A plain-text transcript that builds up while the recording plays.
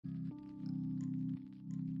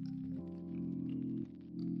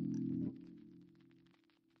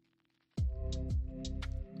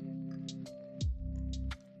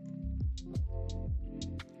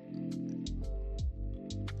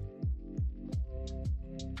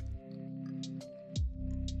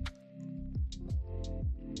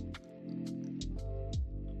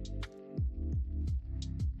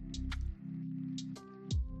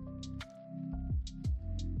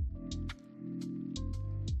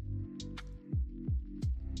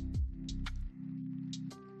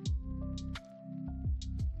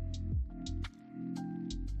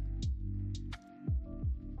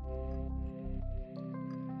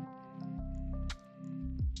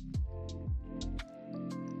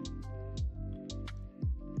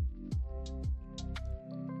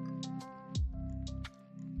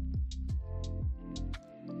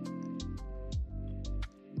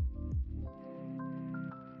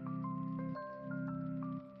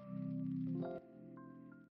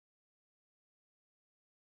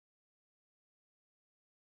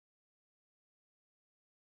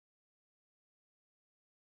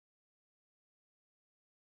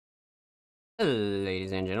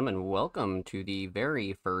Ladies and gentlemen, welcome to the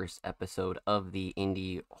very first episode of the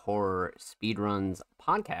Indie Horror Speedruns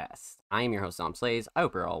podcast. I am your host, Sam Slays. I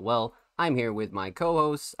hope you're all well. I'm here with my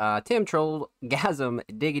co-hosts, Tim Troll, Gasm,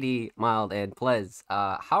 Diggity, Mild, and Plez.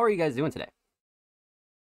 How are you guys doing today?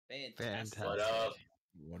 Fantastic. What up?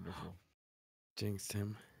 Wonderful. Jinx,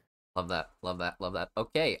 Tim. Love that, love that, love that.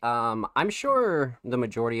 Okay, I'm sure the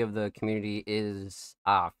majority of the community is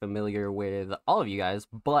familiar with all of you guys,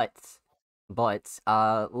 but let's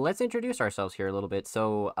introduce ourselves here a little bit.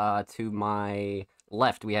 So to my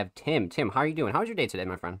left we have Tim. Tim, how are you doing? How was your day today,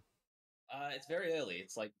 my friend? It's very early.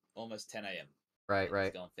 It's like almost 10 a.m. Right.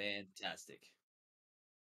 It's going fantastic.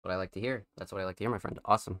 What I like to hear. That's what I like to hear, my friend.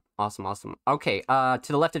 Awesome. Okay, to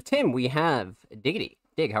the left of Tim we have Diggity.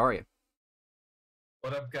 Dig, how are you?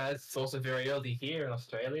 What up, guys? It's also very early here in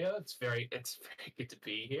Australia. It's very good to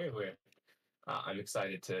be here. I'm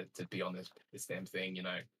excited to be on this damn thing. You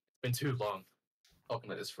know, it's been too long. Talking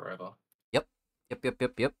like this forever. Yep.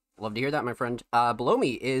 Love to hear that, my friend. Below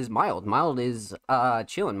me is Mild. Mild is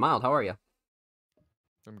chilling. Mild, how are you?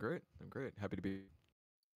 I'm great. Happy to be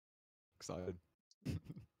excited.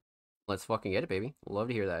 Let's fucking get it, baby. Love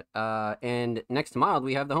to hear that. And next to Mild,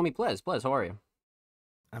 we have the homie Plez. Plez, how are you?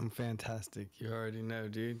 I'm fantastic. You already know,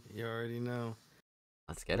 dude. You already know.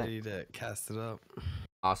 Let's get it. Ready to cast it up.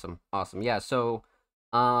 Awesome. Yeah, so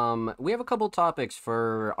we have a couple topics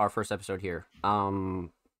for our first episode here.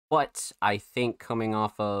 But I think coming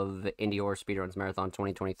off of Indie Horror Speedruns Marathon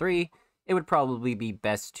 2023, it would probably be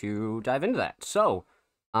best to dive into that. So,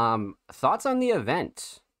 thoughts on the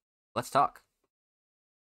event? Let's talk.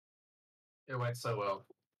 It went so well.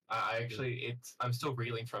 I actually, I'm still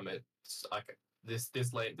reeling from it. It's like this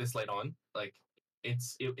late on. Like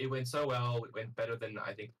it went so well. It went better than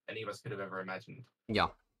I think any of us could have ever imagined. Yeah.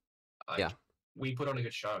 Like, we put on a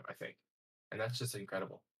good show, I think, and that's just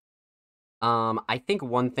incredible. I think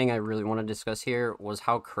one thing I really want to discuss here was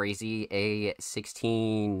how crazy a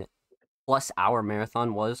 16+ hour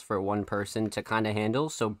marathon was for one person to kind of handle.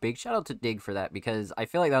 So big shout out to Dig for that, because I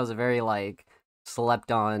feel like that was a very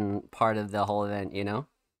slept on part of the whole event, you know?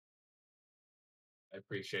 I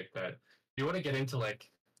appreciate that. Do you want to get into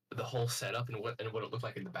the whole setup and what it looked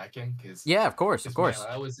like in the back end? Because Yeah, of course. man,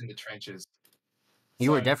 I was in the trenches.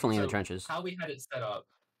 You were definitely in the trenches. How we had it set up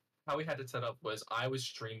was I was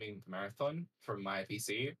streaming the marathon from my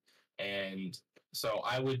PC, and so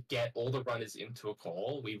I would get all the runners into a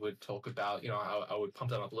call. We would talk about, I would pump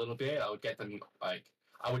them up a little bit. I would get them I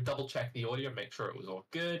would double check the audio, make sure it was all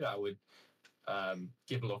good. I would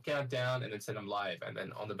give them a little countdown and then send them live. And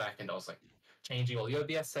then on the back end, I was changing all the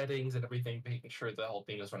OBS settings and everything, making sure the whole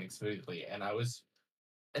thing was running smoothly. And I was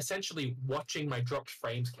essentially watching my dropped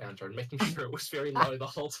frames counter and making sure it was very low the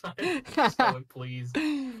whole time. Just going, please,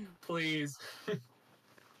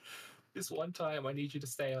 this one time I need you to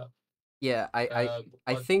stay up. Yeah, I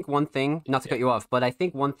think one thing, not to cut you off, but I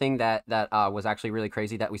think one thing that was actually really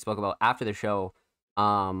crazy that we spoke about after the show,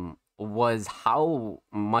 was how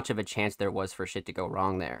much of a chance there was for shit to go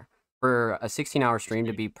wrong there. For a 16-hour stream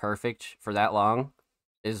to be perfect for that long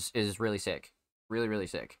is really sick. Really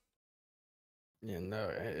sick. Yeah, no,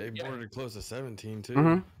 it bordered close to 17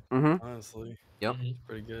 too. Honestly. Yep.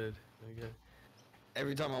 Pretty good.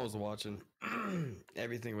 Every time I was watching,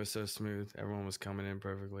 everything was so smooth. Everyone was coming in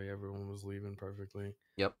perfectly. Everyone was leaving perfectly.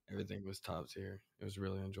 Yep. Everything was top tier. It was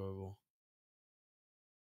really enjoyable.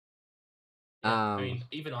 Yeah, I mean,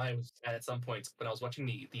 even I was at some points when I was watching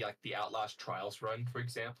the Outlast Trials run, for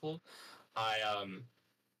example, I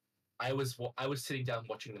was sitting down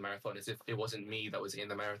watching the marathon as if it wasn't me that was in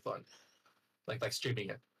the marathon, like streaming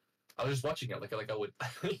it. I was just watching it like I would,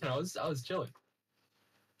 I was chilling.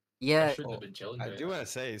 Yeah, I shouldn't have been chilling. I do want to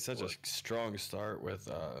say such a strong start with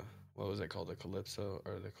what was it called, the Calypso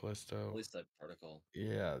or the Callisto Protocol.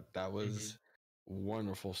 Yeah, that was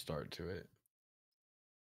wonderful start to it.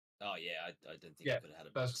 Oh yeah, I didn't think I could have had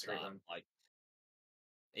a better start.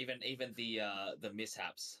 Even the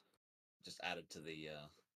mishaps just added to the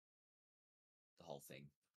whole thing.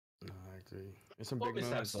 No, I agree. There's some big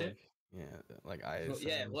moments What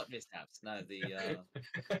mishaps? No, he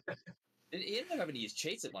ended up having to use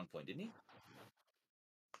cheats at one point, didn't he?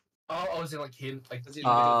 Oh, was it him?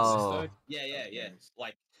 Yeah.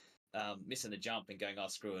 Missing the jump and going, oh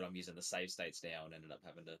screw it, I'm using the save states now, and ended up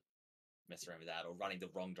having to mess around with that, or running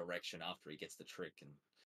the wrong direction after he gets the trick.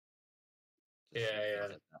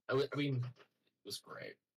 And I mean, it was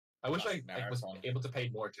great. I wish I was able to pay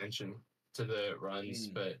more attention to the runs,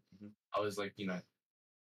 but I was it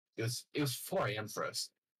was 4 a.m. for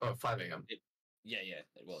us, or 5 a.m. It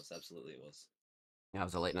was absolutely it was. Yeah, it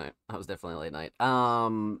was a late night. That was definitely a late night.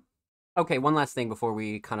 Okay, one last thing before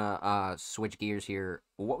we kind of switch gears here.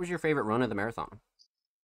 What was your favorite run of the marathon?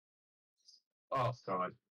 Oh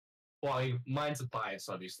god. Well, I mean, mine's a bias,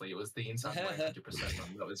 obviously. It was the inside 100%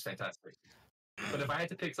 run. That was fantastic. But if I had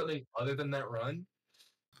to pick something other than that run,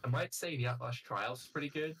 I might say the Outlast Trials is pretty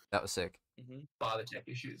good. That was sick. Bar the tech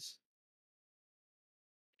issues.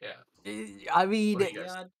 Yeah. I mean,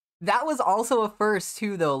 that was also a first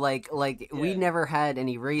too, though. Like we never had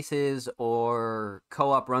any races or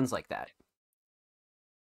co-op runs like that.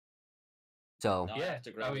 So no, I have to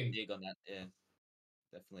agree with Dig on that. Yeah,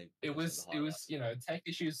 definitely. It was tech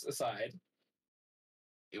issues aside,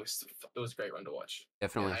 it was a great run to watch.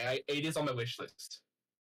 Definitely, it is on my wish list.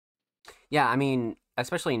 Yeah, I mean,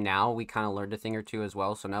 especially now we kind of learned a thing or two as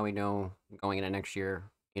well. So now we know going into next year,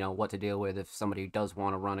 what to deal with if somebody does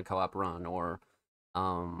want to run a co-op run or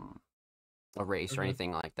a race or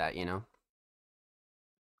anything like that.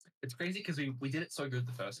 It's crazy because we did it so good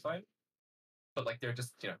the first time, but like they're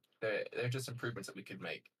just they're just improvements that we could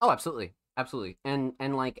make. Oh, absolutely, and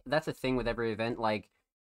like that's the thing with every event. Like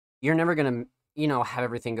you're never gonna have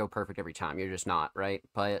everything go perfect every time. You're just not, right?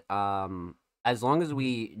 But as long as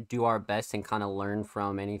we do our best and kind of learn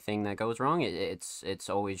from anything that goes wrong, it's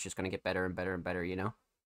always just gonna get better and better and better.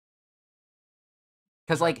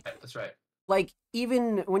 Because like that's right. Like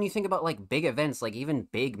even when you think about like big events, like even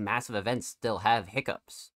big massive events still have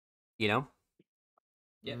hiccups. Yeah.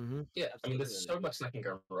 Yeah. I mean, there's so much that can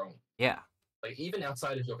go wrong. Yeah. Like even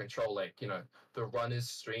outside of your control, like the runners'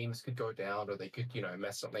 streams could go down, or they could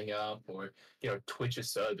mess something up, or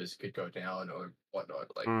Twitch's servers could go down or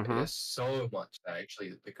whatnot. Like there's so much that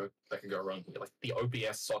actually that can go wrong. Like the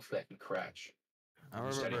OBS software can crash. I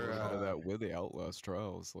remember that with the Outlast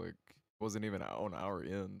Trials, like wasn't even on our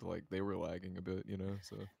end. Like they were lagging a bit,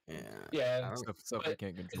 So yeah, stuff we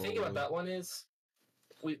can't control. The thing about that one is,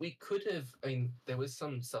 we could have. I mean, there was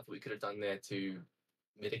some stuff we could have done there to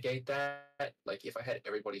mitigate that. Like if I had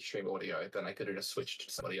everybody stream audio, then I could have just switched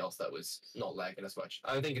to somebody else that was not lagging as much.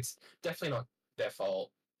 I think it's definitely not their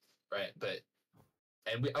fault, right? But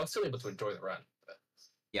I was still able to enjoy the run. But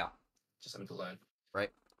yeah, just something to learn.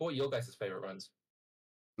 Right. What were your guys' favorite runs?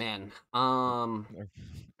 Man, I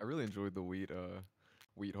really enjoyed the wheat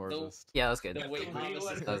harvest. Yeah, that's good. The wheat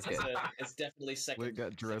harvest that's good. It's definitely second. Wheat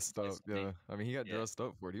got dressed up. Yeah, I mean he got dressed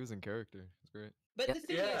up for it. He was in character. It's great. But the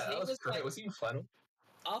thing is, he was great. Was he in flannel?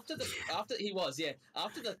 After the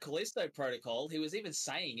Callisto protocol, he was even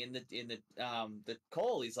saying in the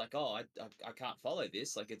call, he's like, "Oh, I can't follow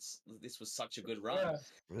this. Like this was such a good run."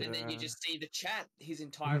 Yeah. And then you just see the chat, his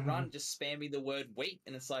entire run, just spamming the word wheat,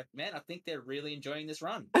 and it's like, man, I think they're really enjoying this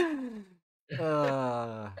run.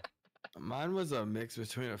 Mine was a mix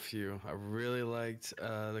between a few. I really liked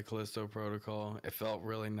the Callisto protocol. It felt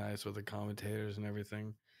really nice with the commentators and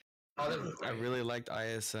everything. I really liked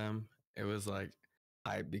ISM. It was like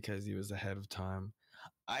hype because he was ahead of time.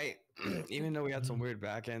 Even though we had some weird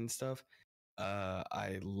back end stuff,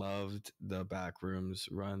 I loved the backrooms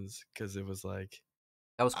runs because it was like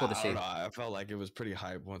that was cool to see. I felt like it was pretty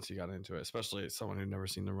hype once you got into it, especially someone who'd never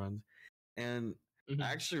seen the runs. And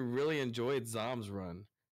I actually really enjoyed Zom's run.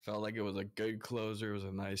 Felt like it was a good closer. It was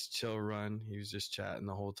a nice chill run. He was just chatting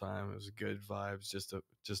the whole time. It was good vibes just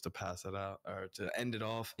to pass it out or to end it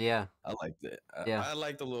off. Yeah, I liked it. I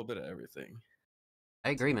liked a little bit of everything. I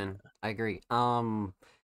agree, man. I agree. Dead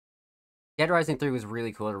Rising 3 was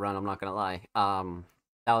really cool to run. I'm not gonna lie.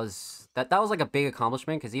 That was like a big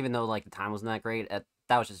accomplishment because even though like the time wasn't that great, that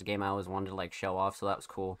was just a game I always wanted to like show off. So that was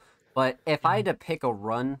cool. But if I had to pick a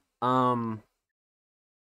run,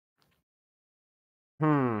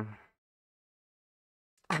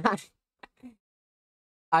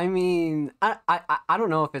 I mean, I don't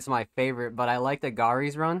know if it's my favorite, but I like the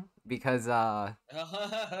Gari's run because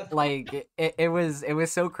like it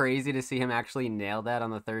was so crazy to see him actually nail that on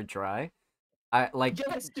the third try.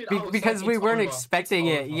 Because we weren't expecting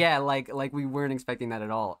it. Yeah, like we weren't expecting that at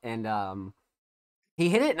all. And he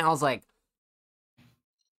hit it and I was like,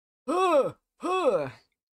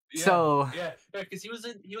 Yeah, so because he was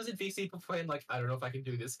in VC playing like, I don't know if I can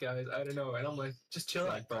do this, guys. I don't know, and I'm like, just chill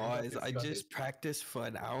out, guys. I just practiced for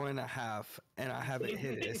an hour and a half, and I haven't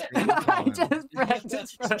hit it. I just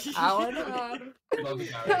practiced for an hour and a half.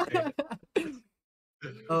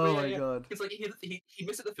 Oh my god! It's like he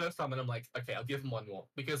missed it the first time, and I'm like, okay, I'll give him one more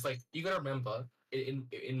because like you gotta remember.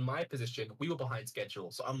 In my position, we were behind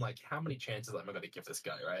schedule, so I'm like, how many chances am I going to give this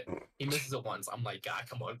guy, right? He misses it once. I'm like,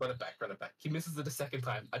 come on, run it back. He misses it a second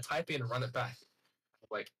time. I type in, run it back. I'm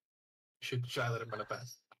like, should I let him run it back?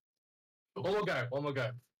 But one more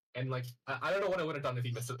go. And like, I don't know what I would have done if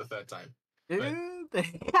he missed it the third time.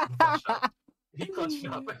 He clutched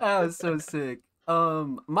up. That was so sick.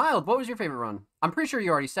 Mild, what was your favorite run? I'm pretty sure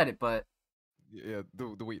you already said it, but Yeah,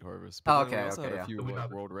 the wheat harvest. Oh, But then we okay, also had okay, a yeah. few The wheat like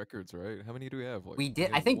harvest. world records, right? How many do we have? Like we we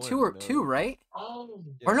did. I had think one, two, right? Oh.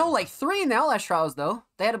 Or no, Yeah. like 3 in the Outlast trials though.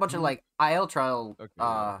 They had a bunch of Mhm. like IL trial Okay,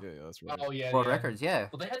 yeah, that's right. Oh yeah. world Yeah. records. Yeah.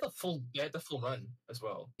 Well, they had the full run as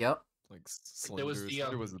well. Yep. Like There was Slender. the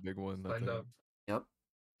Slender was the big one, I Slender. think. Yep.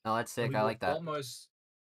 No, that's And sick. I like that.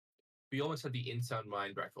 We almost had the Insound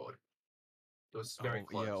Mind record. It was very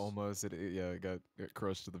close. Yeah, almost. It got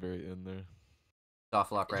crushed at the very end there.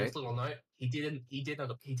 Soft lock, And right? just a little note, he did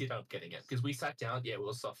end up getting it because we sat down. Yeah, it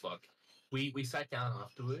was soft lock. We sat down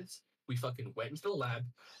afterwards. We fucking went into the lab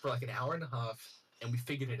for like an hour and a half, and we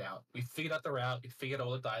figured it out. We figured out the route. We figured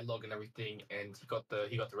all the dialogue and everything, and he got the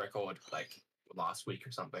record like last week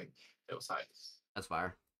or something. It was hype. That's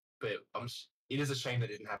fire. But it is a shame that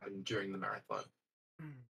it didn't happen during the marathon.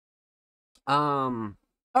 All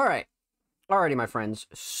right. Alrighty, my friends.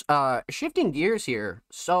 Shifting gears here.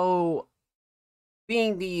 So,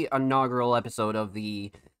 being the inaugural episode of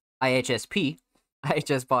the IHS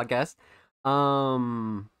podcast,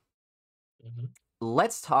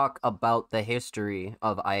 let's talk about the history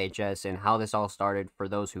of IHS and how this all started for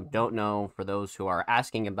those who don't know, for those who are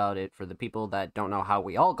asking about it, for the people that don't know how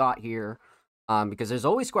we all got here, because there's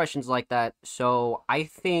always questions like that. So I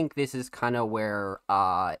think this is kind of where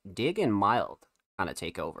Dig and Mild kind of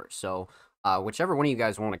take over. So whichever one of you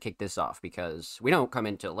guys want to kick this off, because we don't come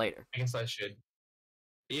into it later. I guess I should.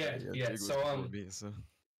 Yeah. Dig was So before me, so.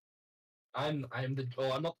 I'm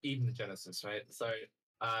not even the Genesis, right? So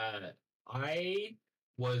I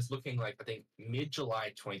was looking like I think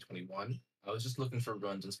mid-July 2021. I was just looking for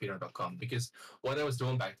runs on speedrun.com because what I was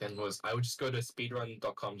doing back then was I would just go to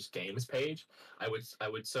speedrun.com's games page. I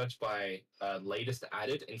would search by latest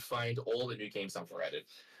added and find all the new games that were added.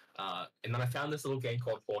 And then I found this little game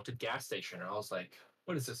called Haunted Gas Station, and I was like,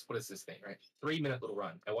 what is this? What is this thing, right? 3-minute little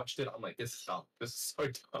run. I watched it. I'm like, this is dumb. This is so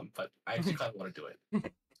dumb, but I actually kind of want to do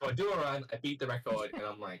it. So I do a run, I beat the record, and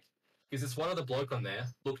I'm like, because there's one other bloke on there,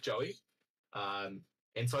 look Joey.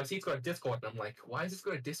 And so I see it's got a Discord, and I'm like, why is this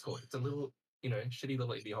got a Discord? It's a little, shitty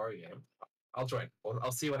little indie horror game. I'll join.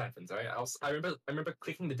 I'll see what happens. All right. I remember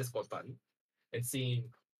clicking the Discord button and seeing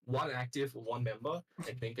one active, one member,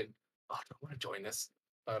 and thinking, oh, do I want to join this?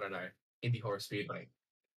 I don't know. Indie horror speedrunning.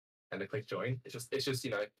 And I click join. It's just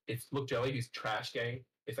it's look Joey who's trash gang.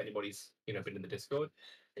 If anybody's been in the Discord,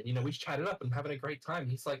 and we chatted up and having a great time.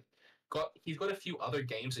 He's like he's got a few other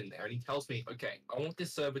games in there, and he tells me, okay, I want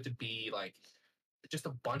this server to be like just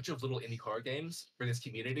a bunch of little indie horror games for this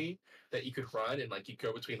community that you could run and like you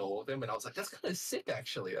go between all of them. And I was like, that's kind of sick,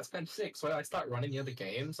 actually. That's kind of sick. So I start running the other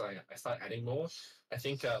games. I start adding more. I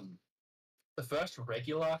think the first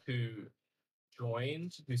regular who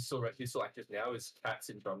joined, who's still active now, is Cat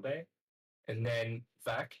Syndrome Day. And then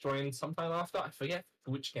Vac joined sometime after. I forget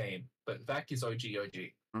which game, but Vac is OG.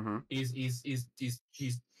 Mm-hmm.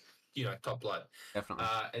 He's top blood. Definitely.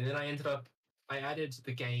 And then I added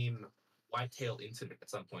the game Whitetail Incident at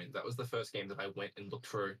some point. That was the first game that I went and looked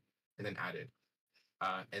through and then added.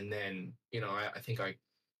 And then I think I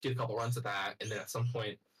did a couple runs of that, and then at some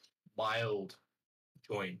point Mild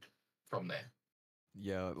joined from there.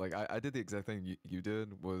 Yeah, like I did the exact thing you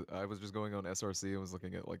did. I was just going on SRC and was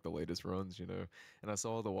looking at like the latest runs, and I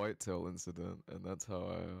saw the Whitetail incident, and that's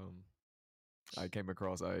how I came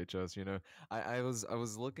across IHS. I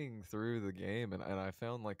was looking through the game, and I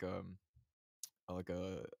found like a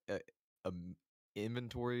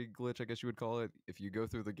inventory glitch, I guess you would call it. If you go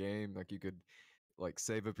through the game, like you could like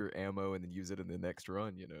save up your ammo and then use it in the next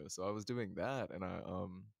run. So I was doing that, and I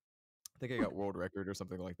think I got world record or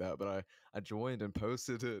something like that, but I joined and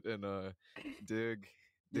posted it, and Dig.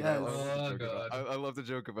 I Yes. love to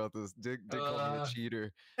joke about this. Dig called me a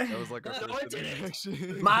cheater. That was like our No, first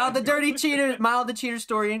interaction. Mild the dirty cheater. Mild the cheater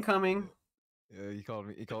story incoming. Yeah, he called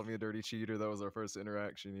me a dirty cheater. That was our first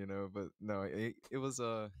interaction, But no, it was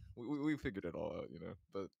we figured it all out,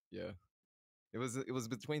 But yeah, it was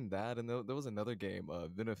between that and there was another game,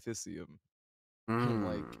 Beneficium, and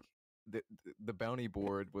like the bounty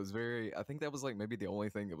board was very. I think that was like maybe the only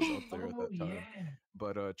thing that was up there at that time. Yeah.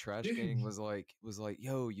 But Trash Gang was like,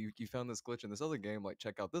 yo, you found this glitch in this other game, like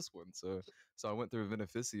check out this one. So I went through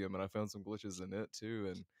Beneficium and I found some glitches in it too,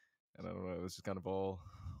 and I don't know, it was just kind of all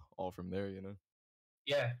from there,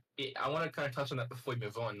 Yeah, I want to kind of touch on that before we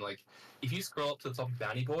move on. Like, if you scroll up to the top of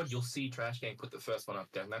bounty board, you'll see Trash Gang put the first one up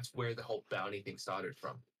there, and that's where the whole bounty thing started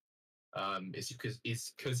from. Is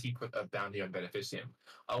because he put a bounty on Beneficium.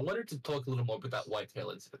 I wanted to talk a little more about that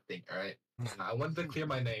Whitetail incident thing. All right, I wanted to clear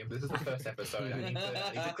my name. This is the first episode. I need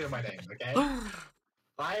to clear my name. Okay.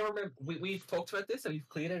 I remember we've talked about this and we've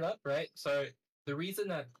cleared it up, right? So the reason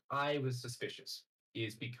that I was suspicious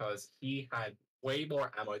is because he had way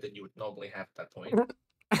more ammo than you would normally have at that point.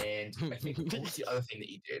 And I think, what was the other thing that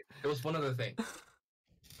he did? There was one other thing.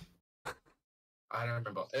 I don't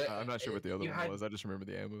remember. I'm not sure what the other one was. I just remember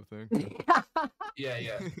the ammo thing.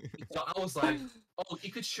 Yeah. So I was like, oh,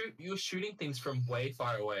 you could shoot. You were shooting things from way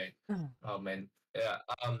far away. Oh man. Yeah.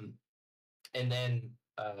 And then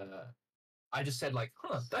I just said like,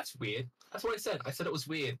 huh, that's weird. That's what I said. I said it was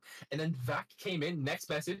weird. And then Vac came in. Next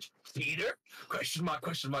message, Peter? Question mark?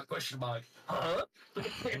 Question mark? Question mark? Huh?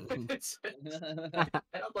 And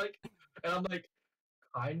I'm like,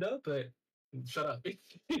 kinda, but shut up.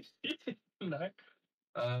 No.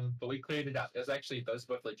 But we cleared it up. It was actually those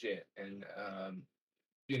both legit, and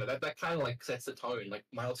that kind of like sets the tone. Like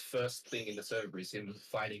Miles' first thing in the server is him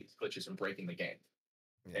finding glitches and breaking the game,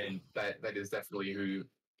 and that is definitely who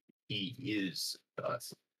he is to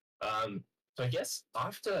us. So I guess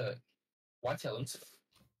after White Talents,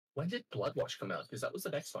 when did Bloodwash come out? Because that was the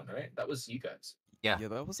next one, right? That was you guys. Yeah. Yeah,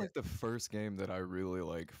 that was like the first game that I really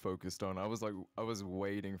like focused on. I was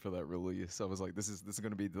waiting for that release. I was like, this is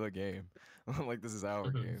gonna be the game. Like this is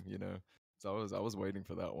our game, you know. So I was waiting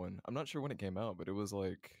for that one. I'm not sure when it came out, but it was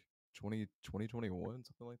like 2021,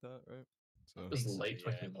 something like that, right? So It was late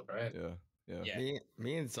 2021, right? Yeah.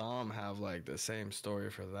 Me and Zom have like the same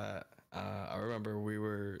story for that. I remember we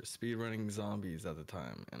were speedrunning zombies at the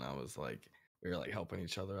time, and I was like, we were like helping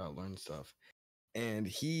each other out, learn stuff. And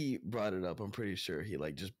he brought it up. I'm pretty sure he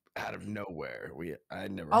like just out of nowhere. I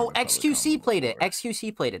never. Oh, XQC played it.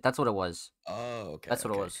 XQC played it. That's what it was. Oh, okay. That's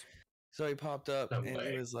what it was. So he popped up and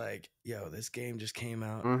he was like, "Yo, this game just came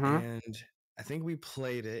out," Mm-hmm. and I think we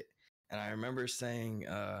played it. And I remember saying,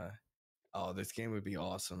 "Oh, this game would be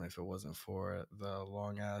awesome if it wasn't for the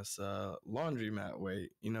long ass laundromat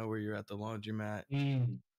wait. You know, where you're at the laundromat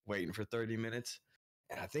waiting for 30 minutes."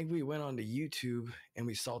 And I think we went on to YouTube and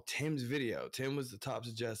we saw Tim's video. Tim was the top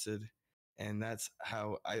suggested. And that's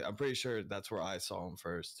how I'm pretty sure that's where I saw him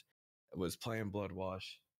first. It was playing Bloodwash.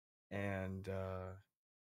 And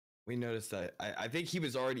we noticed that I think he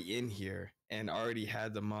was already in here and already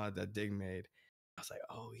had the mod that Dig made. I was like,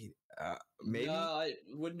 oh, he maybe. No, it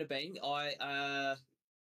wouldn't have been.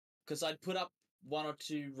 Because I'd put up one or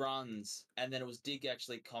two runs, and then it was Dig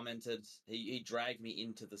actually commented. He dragged me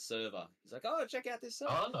into the server. He's like, "Oh, check out this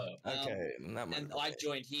server." Oh, okay. And I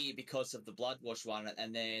joined here because of the Bloodwash one,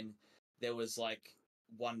 and then there was like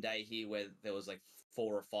one day here where there was like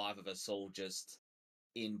 4 or 5 of us all just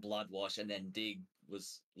in Bloodwash, and then Dig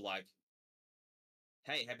was like,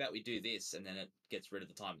 "Hey, how about we do this?" And then it gets rid of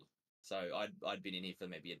the timer. So I'd been in here for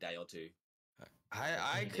maybe a day or two.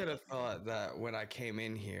 I could have thought that when I came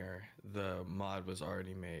in here, the mod was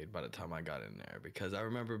already made by the time I got in there, because I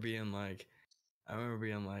remember being like,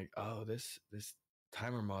 oh, this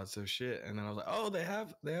timer mod's so shit, and then I was like, oh, they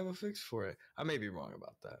have a fix for it. I may be wrong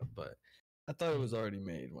about that, but I thought it was already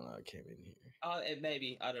made when I came in here. It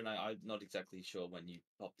maybe, I don't know. I'm not exactly sure when you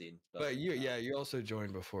popped in. But you also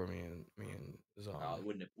joined before me and Zom. It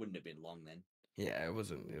wouldn't have been long then. Yeah, it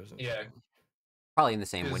wasn't. Yeah. Probably in the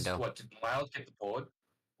same window. What, did Miles get the board?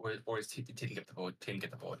 Or is Tim get the board? Tim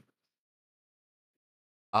get the board.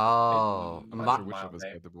 Oh, I'm not sure which of us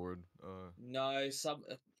got the board. No,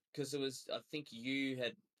 because it was. I think you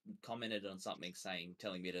had commented on something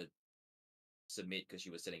telling me to submit because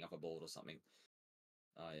you were setting up a board or something.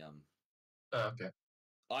 Okay.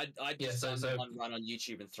 I just done one run on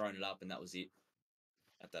YouTube and thrown it up, and that was it.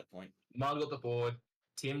 At that point, Miles got the board.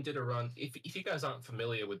 Tim did a run. If you guys aren't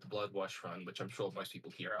familiar with the Bloodwash run, which I'm sure most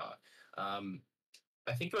people here are,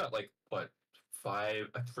 I think about like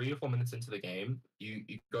 3 or 4 minutes into the game, you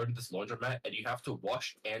go to this laundromat and you have to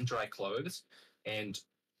wash and dry clothes, and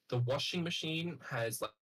the washing machine has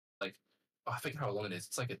like I forget how long it is.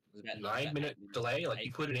 It's like a 9-minute delay. Like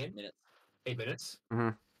you put it in 8 minutes. Mm-hmm.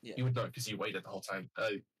 Yeah. You would know because you waited the whole time.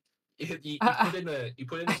 You put in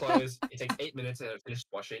the clothes. It takes 8 minutes to finish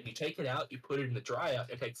washing. You take it out. You put it in the dryer.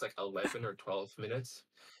 It takes like 11 or 12 minutes,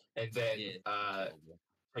 and then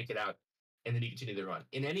take it out, and then you continue the run.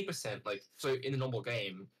 In any percent, like so, in the normal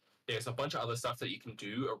game, there's a bunch of other stuff that you can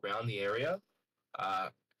do around the area,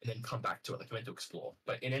 and then come back to it, like you're meant to explore.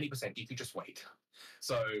 But in any percent, you could just wait.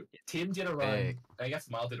 So Tim did a run. I guess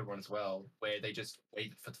Miles did a run as well, where they just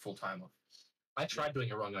waited for the full timer. I tried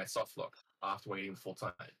doing a run and I soft locked after waiting the full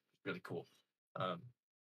time. Really cool.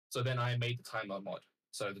 So then I made the timer mod.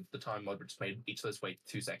 So the time mod just made each of those wait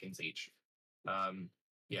 2 seconds each. Tim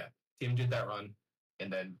did that run,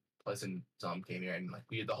 and then Pleasant Zom came here, and like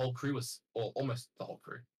the whole crew was, or almost the whole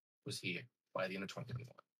crew was here by the end of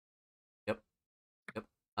 2021. Yep.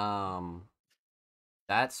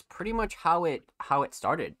 that's pretty much how it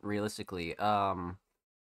started, realistically.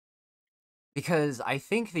 Because I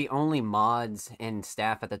think the only mods and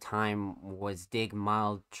staff at the time was Dig,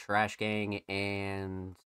 Mild, Trash Gang,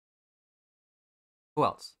 and who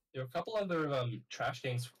else? There were a couple other Trash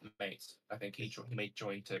Gang's mates. I think he may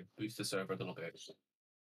join to boost the server a little bit,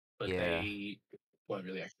 but they weren't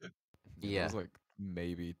really active. Yeah, it was like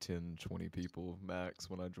maybe 10, 20 people max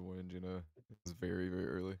when I joined. You know, it was very, very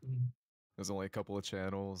early. There's only a couple of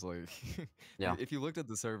channels. Like, if you looked at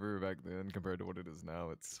the server back then compared to what it is now,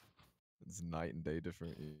 it's night and day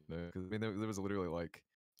different. You know, because I mean, there was literally like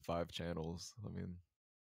 5 channels. I mean,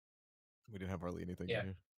 we didn't have hardly anything in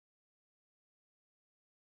here.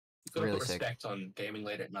 You gotta put respect on gaming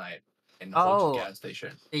late at night and the gas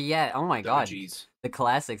station. Yeah, oh my god. The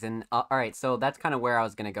classics. And alright, so that's kind of where I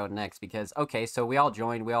was gonna go next, because okay, so we all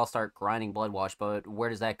joined, we all start grinding Bloodwash, but where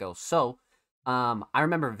does that go? So I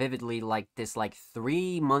remember vividly like this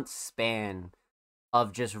 3-month span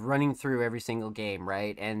of just running through every single game,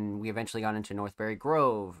 right? And we eventually got into Northbury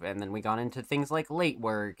Grove, and then we got into things like Late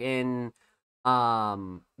Work and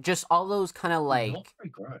just all those kind of like Northbury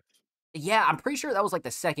Grove. Yeah, I'm pretty sure that was like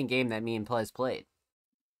the second game that me and Plez played.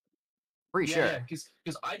 Pretty sure. Yeah, because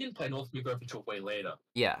I didn't play Northbury Grove until way later.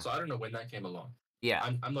 Yeah. So I don't know when that came along. Yeah.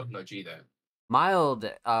 I'm not an OG there.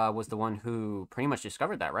 Mild was the one who pretty much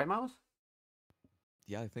discovered that, right, Miles?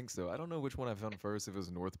 Yeah, I think so. I don't know which one I found first, if it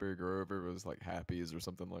was Northbury Grove or it was like Happy's or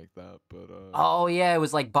something like that. But oh yeah, it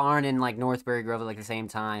was like Barn and like Northbury Grove at like the same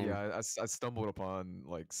time. Yeah, I stumbled upon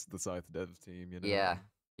like the Scythe dev team, you know.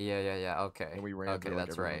 Yeah. Okay. And we ran okay,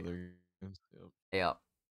 that's right. Yeah.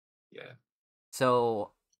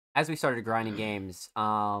 So as we started grinding games,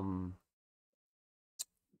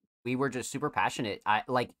 we were just super passionate.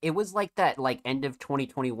 It was like that end of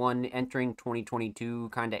 2021, entering 2022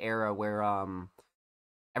 kind of era where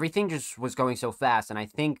everything just was going so fast, and I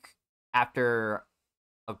think after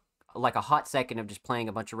a hot second of just playing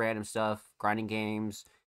a bunch of random stuff, grinding games,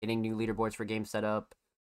 getting new leaderboards for game setup,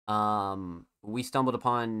 we stumbled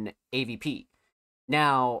upon AVP.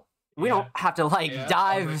 Now, we don't have to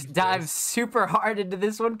dive super hard into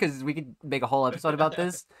this one because we could make a whole episode about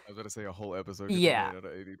this. I was going to say a whole episode. Yeah. Out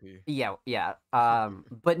of AVP. Yeah.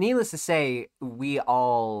 But needless to say, we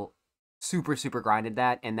all super grinded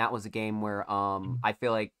that, and that was a game where I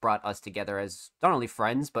feel like brought us together as not only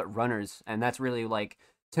friends but runners, and that's really like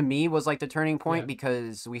to me was like the turning point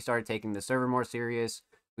because we started taking the server more serious.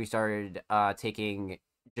 We started taking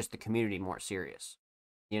just the community more serious,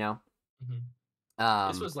 you know.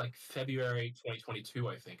 This was like February 2022,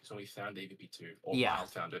 I think, is when we found AVP2. Or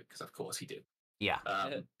Miles found it, because of course he did. Yeah.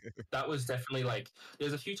 That was definitely like,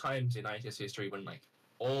 there's a few times in ITS history when like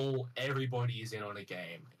everybody is in on a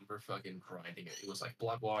game and we're fucking grinding it. It was like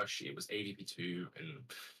Bloodwash, it was AVP2, and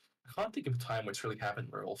I can't think of a time where it's really happened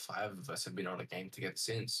where all 5 of us have been on a game together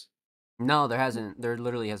since. No, there hasn't. There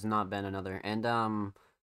literally has not been another. And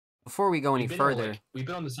before we go any further, we've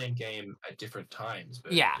been on the same game at different times.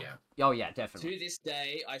 But yeah. Oh yeah, definitely. To this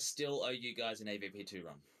day, I still owe you guys an AVP2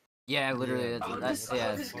 run. Yeah, literally. This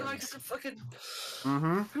guy doesn't fucking.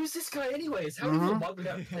 Who's this guy, anyways? How are you mug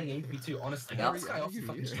without playing AVP2? Honestly, get this guy off the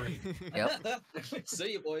fucking street. Yep.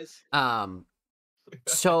 See you, boys.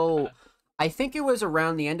 So I think it was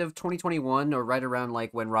around the end of 2021 or right around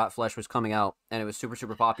like when Rot Flesh was coming out and it was super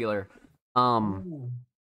popular.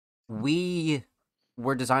 We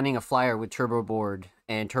were designing a flyer with Turbo Board,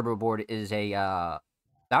 and Turbo Board is a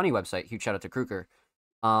bounty website. Huge shout out to Kruger.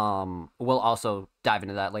 We'll also dive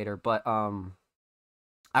into that later, but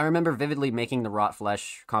I remember vividly making the Rot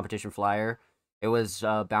Flesh competition flyer. It was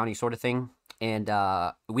a bounty sort of thing, and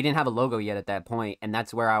we didn't have a logo yet at that point, and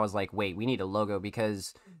that's where I was like, wait, we need a logo,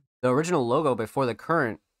 because the original logo before the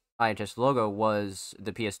current IHS logo was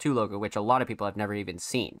the PS2 logo, which a lot of people have never even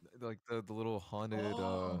seen. Like the little haunted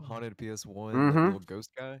PS1 little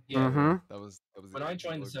ghost guy. Yeah. That was when I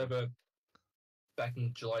joined the server back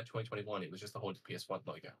in July 2021. It was just the haunted PS1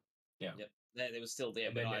 logo. Yeah. Yep. It was still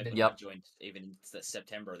there, but I joined even in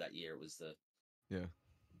September of that year. It was the. Yeah.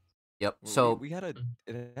 Yep. Well, so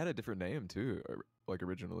it had a different name too, like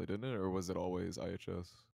originally, didn't it? Or was it always IHS?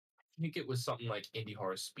 I think it was something like Indie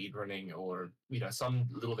Horror Speedrunning, or some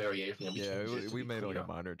little variation. We made like a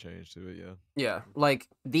minor change to it. Yeah, like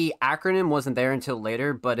the acronym wasn't there until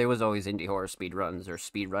later, but it was always Indie Horror Speedruns or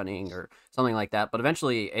Speedrunning or something like that. But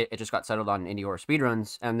eventually, it just got settled on Indie Horror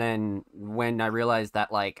Speedruns. And then when I realized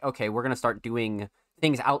that, like, okay, we're gonna start doing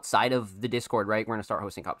things outside of the Discord, right? We're gonna start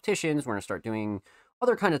hosting competitions. We're gonna start doing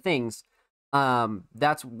other kind of things.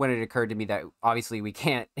 That's when it occurred to me that obviously we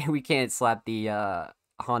can't slap the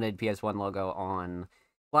haunted PS1 logo on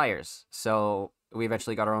flyers, so we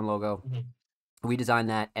eventually got our own logo. We designed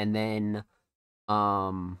that, and then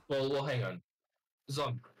Well, hang on,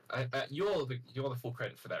 Zom. You're the full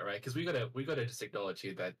credit for that, right? Because we gotta just acknowledge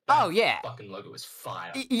here that oh yeah, fucking logo is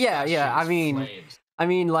fire. Yeah, that yeah. Shit is flames. I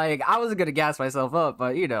mean, like I wasn't gonna gas myself up,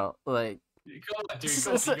 but you know, like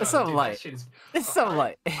some light. It's some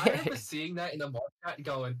light. I remember seeing that in the mod chat and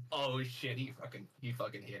going, "Oh shit, he fucking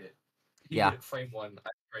hit it. He hit it frame one.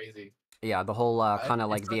 That's crazy." Yeah, the whole kind of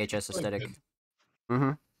like VHS aesthetic.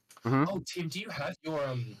 Mm-hmm. Mm-hmm. Oh, Tim, do you have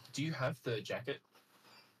the jacket?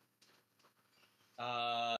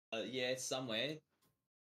 Yeah, it's somewhere.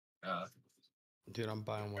 Dude, I'm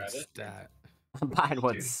buying one stat. I'm buying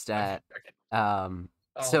one stat. I'll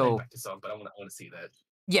so back to some, but I want to see that.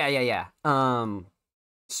 Yeah.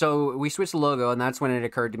 So we switched the logo, and that's when it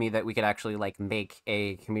occurred to me that we could actually like make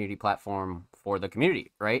a community platform for the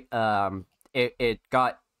community, right? It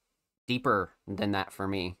got deeper than that for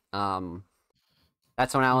me.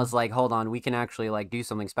 That's when I was like, hold on, we can actually like do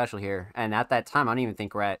something special here. And at that time, I don't even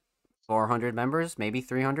think we're at 400 members, maybe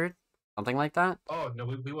 300, something like that. Oh no,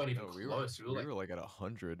 we weren't even close. We were like at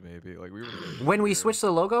 100 maybe. Like we were when we switched the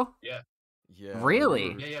logo. Yeah.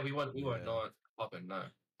 Really? We weren't not popping. No.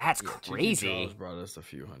 That's crazy. Charles brought us a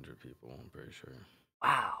few hundred people. I'm pretty sure.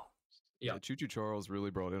 Wow. Yeah, Choo Choo Charles really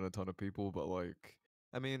brought in a ton of people, but like,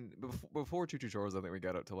 I mean, before Choo Choo Charles, I think we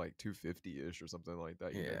got up to like 250-ish or something like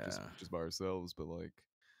that. You know, just by ourselves. But like,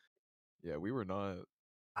 yeah, we were not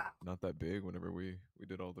that big whenever we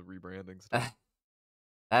did all the rebranding stuff.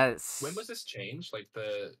 That's when was this change? Like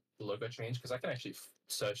the logo change? Because I can actually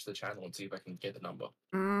search the channel and see if I can get the number.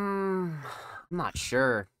 I'm not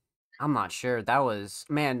sure. That was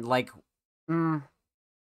like. I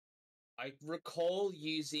recall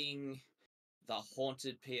using the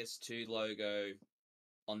Haunted PS2 logo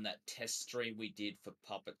on that test stream we did for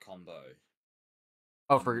Puppet Combo.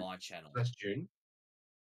 Oh, for my channel. That's June.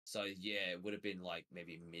 So yeah, it would have been like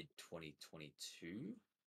maybe mid 2022.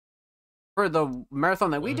 For the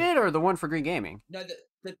marathon that we did, or the one for Green Gaming? No,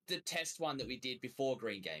 the test one that we did before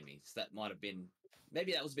Green Gaming. So that might have been,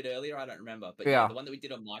 maybe that was a bit earlier. I don't remember. But yeah, the one that we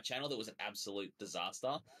did on my channel that was an absolute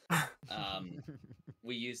disaster.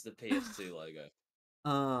 We used the PS2 logo.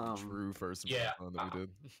 True first marathon that we did.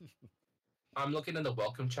 I'm looking in the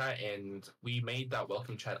welcome chat, and we made that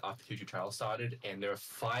welcome chat after Choo Choo Trial started, and there are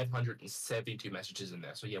 572 messages in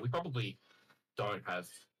there. So yeah, we probably don't have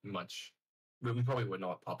much. We probably were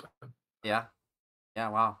not popular. Yeah.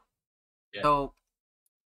 Wow. Yeah. So,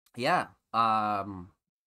 yeah.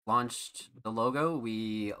 Launched the logo.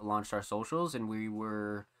 We launched our socials, and we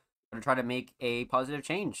were going to try to make a positive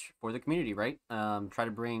change for the community, right? Try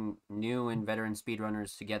to bring new and veteran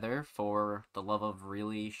speedrunners together for the love of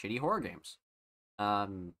really shitty horror games.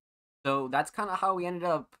 So that's kind of how we ended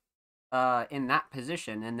up in that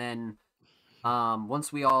position. And then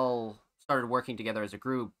once we all started working together as a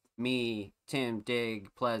group, me, Tim,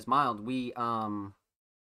 Dig, Plez, Mild, we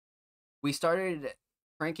started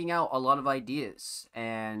cranking out a lot of ideas,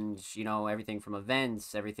 and you know, everything from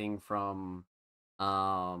events, everything from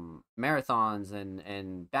marathons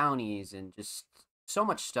and bounties, and just so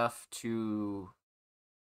much stuff to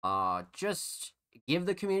just give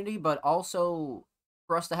the community, but also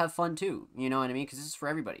for us to have fun too. You know what I mean? Because this is for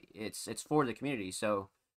everybody. It's for the community. So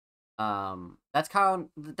that's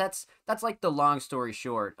like the long story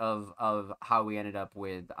short of how we ended up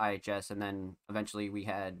with IHS, and then eventually we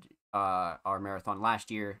had our marathon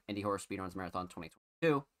last year, Indie Horror Speedruns Marathon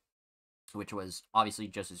 2022, which was obviously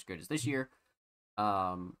just as good as this year.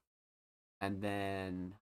 And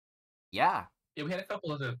then we had a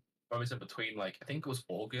couple of the moments in between. Like I think it was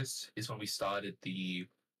August is when we started the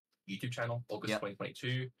YouTube channel, August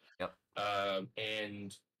 2022. Yep.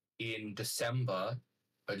 And in December,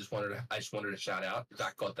 I just wanted to shout out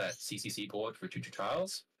that got that CCC board for Choo Choo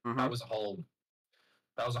Trials. Mm-hmm. That was a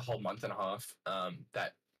whole month and a half.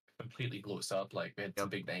 That completely blew us up. Like we had some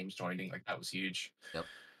big names joining. Like that was huge. Yep.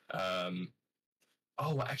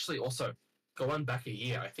 Oh, actually, also going back a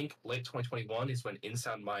year, I think late 2021 is when In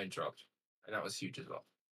Sound Mind dropped, and that was huge as well.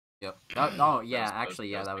 Yep. That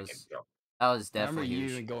was definitely. I remember you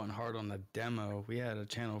huge. even going hard on the demo. We had a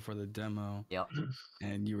channel for the demo. Yep.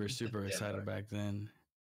 And you were super excited back then.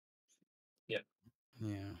 Yep.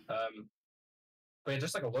 Yeah. But yeah,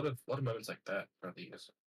 just like a lot of moments like that throughout the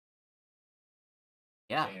years.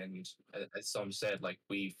 Yeah. And as Sam said, like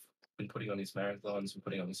we've been putting on these marathons and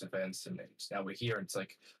putting on these events, and now we're here. And it's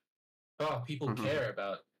like, oh, people care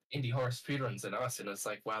about indie horror speedruns and us, and it's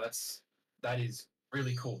like, wow, that is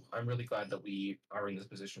really cool. I'm really glad that we are in this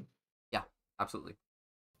position. Yeah, absolutely.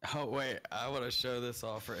 Oh wait, I want to show this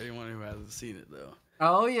off for anyone who hasn't seen it though.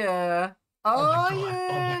 Oh yeah. Oh,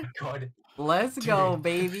 my God. Let's go,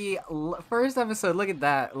 baby. First episode. Look at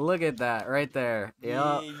that. Look at that right there.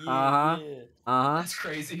 Yeah, Yep. yeah, yeah. That's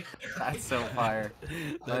crazy. That's so fire.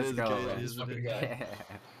 Let's go, crazy, man. isn't it? Yeah.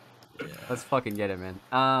 Let's fucking get it,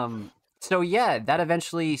 man. So yeah, that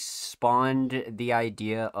eventually spawned the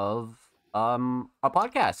idea of a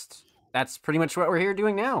podcast. That's pretty much what we're here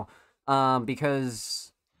doing now.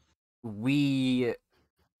 Because we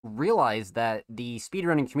realized that the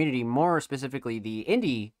speedrunning community, more specifically the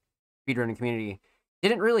indie speedrunning community,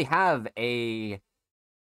 didn't really have a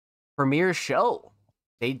premiere show.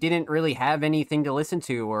 They didn't really have anything to listen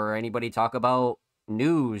to, or anybody talk about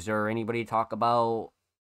news, or anybody talk about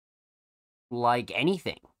like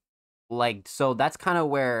anything. Like, so that's kind of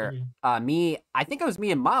where I think it was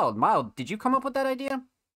me and Mild, did you come up with that idea?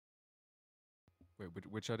 Wait,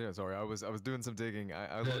 which idea? Sorry, I was doing some digging.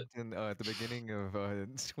 I looked in at the beginning of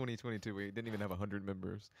 2022. We didn't even have 100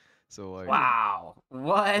 members. So like, Wow.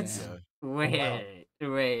 What? Yeah.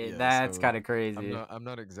 Wait, Yeah, that's so kind of crazy. I'm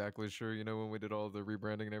not exactly sure, you know, when we did all the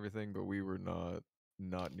rebranding and everything, but we were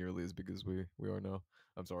not nearly as big as we are now.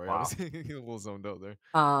 I'm sorry, I Wow. was a little zoned out there.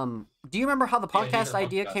 Do you remember how the Yeah, podcast the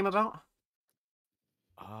idea podcast. came about?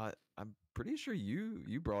 I'm pretty sure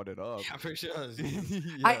you brought it up. I'm pretty sure.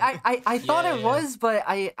 Yeah. I thought Yeah, it yeah. was, but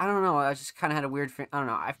I don't know. I just kind of had a weird. I don't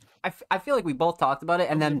know. I feel like we both talked about it,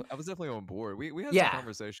 and then I was definitely on board. We had Yeah. some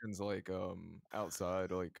conversations like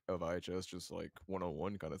outside like of IHS, just like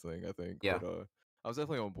 1-on-1 kind of thing, I think. Yeah. But I was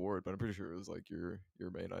definitely on board, but I'm pretty sure it was like your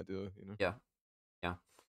main idea, you know. Yeah.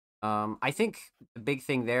 I think the big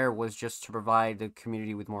thing there was just to provide the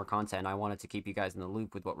community with more content. I wanted to keep you guys in the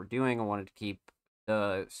loop with what we're doing. I wanted to keep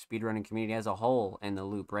the speedrunning community as a whole in the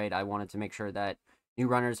loop, right? I wanted to make sure that new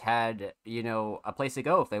runners had, you know, a place to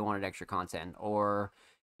go if they wanted extra content, or,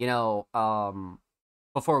 you know,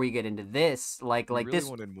 before we get into this, like We really this.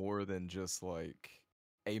 wanted more than just like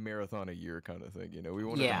a marathon a year kind of thing, you know. We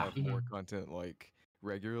wanted to Yeah. have more content like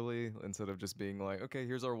regularly instead of just being like, okay,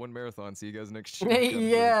 here's our one marathon, see you guys next year. kind of thing.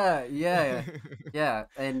 Yeah.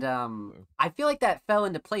 And I feel like that fell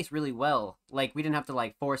into place really well. Like, we didn't have to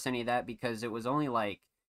like force any of that, because it was only like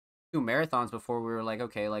 2 marathons before we were like,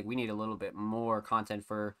 okay, like we need a little bit more content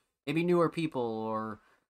for maybe newer people, or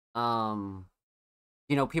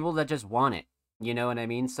you know, people that just want it. You know what I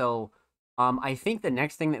mean? So I think the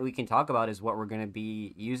next thing that we can talk about is what we're going to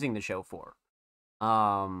be using the show for.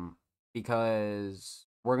 Because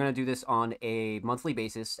we're going to do this on a monthly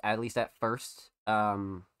basis, at least at first.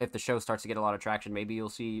 If the show starts to get a lot of traction, maybe you'll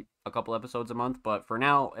see a couple episodes a month, but for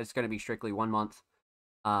now it's going to be strictly 1 month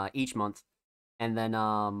each month. And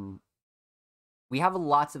then we have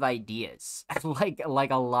lots of ideas. like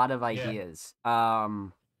a lot of ideas.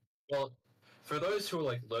 Well, for those who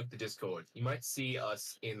like lurk the Discord, you might see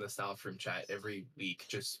us in the staff room chat every week,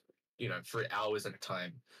 just, you know, for hours at a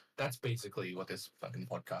time. That's basically what this fucking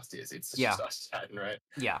podcast is. It's Yeah. just us chatting, right?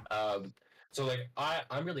 Yeah. So like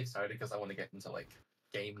I'm really excited because I want to get into like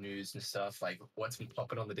game news and stuff, like what's been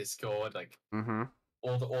popping on the Discord, like Mm-hmm.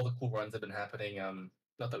 all the cool runs that have been happening.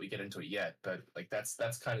 Not that we get into it yet, but like that's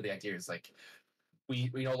kind of the idea. Is like we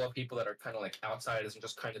know a lot of people that are kind of like outsiders and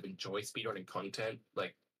just kind of enjoy speedrunning content.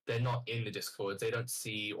 Like, they're not in the Discords, they don't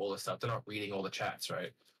see all the stuff, they're not reading all the chats,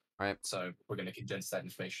 right? Right. So we're going to condense that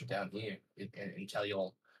information down here and tell you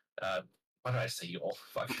all. Why did I say you all?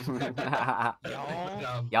 Fuck.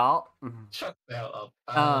 Y'all. Y'all. Shut the hell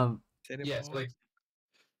up. Yeah. So like,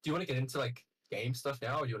 do you want to get into like game stuff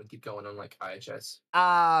now, or do you want to keep going on like IHS?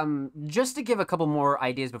 Just to give a couple more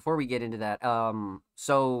ideas before we get into that.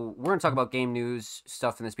 So we're gonna talk about game news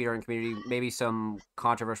stuff in the speedrunning community, maybe some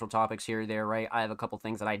controversial topics here or there, right? I have a couple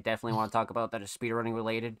things that I definitely want to talk about that are speedrunning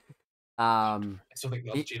related. I still think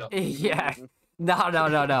not cheat up. Yeah.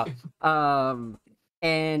 No.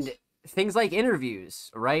 And things like interviews,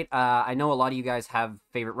 right? I know a lot of you guys have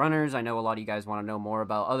favorite runners. I know a lot of you guys want to know more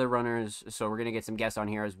about other runners, so we're gonna get some guests on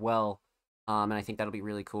here as well. And I think that'll be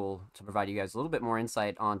really cool to provide you guys a little bit more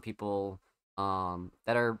insight on people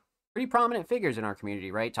that are pretty prominent figures in our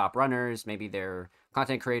community, right? Top runners, maybe they're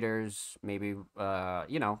content creators, maybe you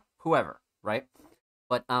know, whoever, right?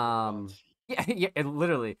 But yeah,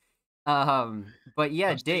 literally. But yeah,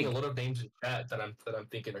 I'm seeing Dig. a lot of names in chat that I'm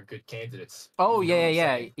thinking are good candidates. Oh You know what I'm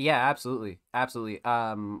yeah, saying? absolutely.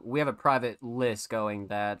 We have a private list going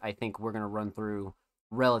that I think we're gonna run through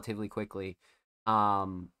relatively quickly.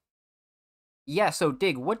 Yeah, so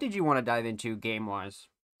Dig, what did you want to dive into game wise?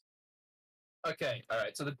 Okay, all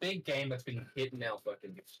right. So the big game that's been hitting our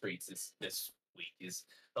fucking streets this week is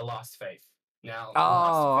The Last Faith. Now, The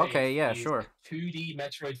Last Faith okay, yeah, is sure. a 2D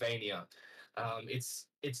Metroidvania.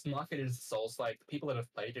 It's marketed as Souls-like. People that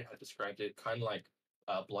have played it have described it kind of like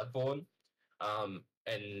Bloodborne.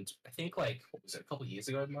 And I think like what was it, a couple of years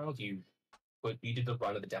ago, Miles, you did the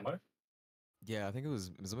run of the demo. Yeah, I think it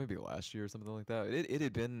was maybe last year or something like that. It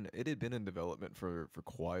had been in development for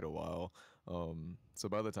quite a while. So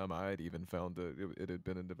by the time I had even found it, it had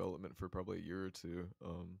been in development for probably a year or two.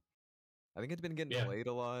 I think it's been getting Yeah. played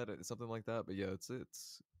a lot, something like that. But yeah,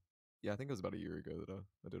 it's yeah, I think it was about a year ago that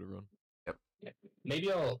I did a run. Yep. Yeah. Maybe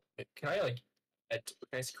can I like can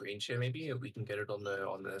I screen share maybe if we can get it on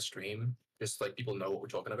the stream, just like people know what we're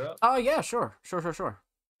talking about. Oh yeah, sure.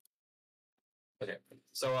 Okay.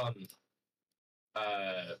 So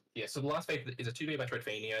yeah, so the last phase is a 2D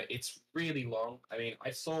Metroidvania. It's really long. I mean,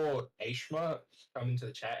 I saw Ashma come into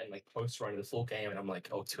the chat and like post running the full game, and I'm like,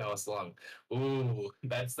 oh, 2 hours long. Ooh,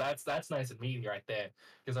 that's nice and meaty right there,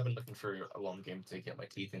 because I've been looking for a long game to get my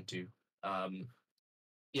teeth into.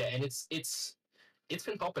 Yeah, and it's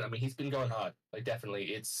been popping. I mean, he's been going hard. Like definitely,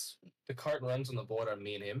 it's the current runs on the board are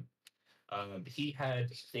me and him. He had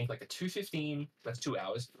I think like a 2:15. That's 2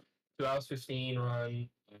 hours. 2 hours 15 run,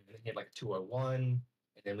 and then he had like a 2:01, and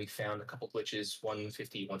then we found a couple glitches,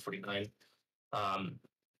 150, 149. Um,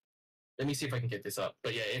 let me see if I can get this up.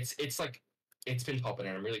 But yeah, it's like it's been popping,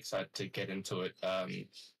 and I'm really excited to get into it. I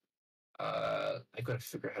gotta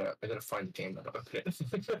figure out. I gotta find the game that I open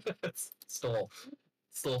it. Still.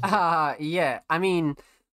 Yeah, I mean,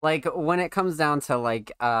 like when it comes down to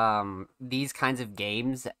like these kinds of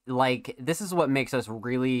games, like this is what makes us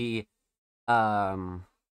really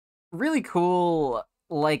really cool.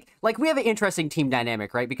 Like we have an interesting team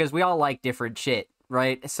dynamic, right? Because we all like different shit,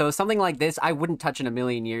 right? So something like this, I wouldn't touch in a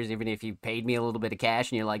million years, even if you paid me a little bit of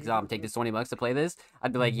cash and you're like, take this $20 to play this.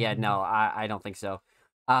 I'd be like, yeah, no, I don't think so.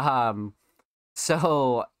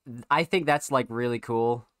 So I think that's like really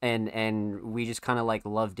cool, and we just kind of like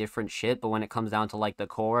love different shit. But when it comes down to like the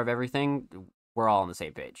core of everything, we're all on the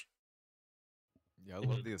same page. Yeah, I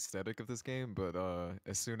love the aesthetic of this game, but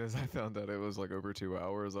as soon as I found out it was like over 2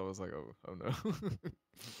 hours, I was like, oh no.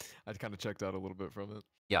 I kind of checked out a little bit from it.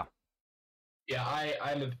 Yeah. Yeah,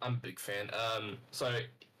 I'm a big fan. So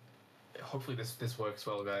hopefully this works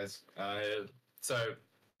well, guys. So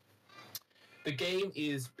the game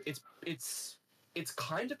is it's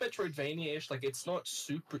kind of Metroidvania-ish. Like it's not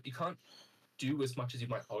super. You can't do as much as you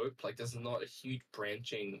might hope. Like there's not a huge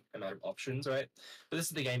branching amount of options, right? But this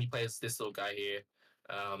is the game. You play as this little guy here,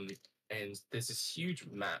 and there's this huge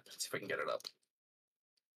map. Let's see if I can get it up.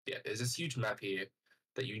 Yeah, there's this huge map here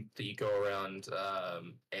that you go around.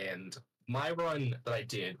 And my run that I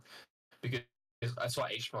did, because I saw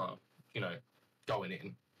Ishmael, going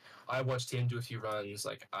in. I watched him do a few runs.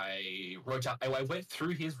 Like I wrote down, I went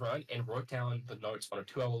through his run and wrote down the notes on a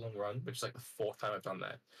 2 hour long run, which is like the fourth time I've done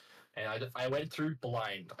that. And I went through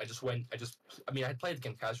blind. I mean, I played the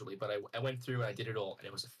game casually, but I went through and I did it all, and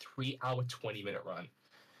it was a 3 hour, 20-minute run.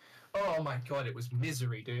 Oh my god, it was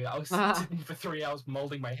misery, dude. I was sitting for 3 hours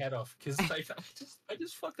molding my head off because like, I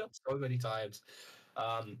just fucked up so many times.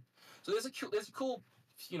 So there's a cool,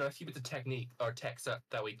 a few bits of technique or tech stuff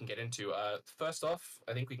that we can get into. First off,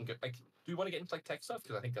 I think we can get like, do we want to get into like tech stuff?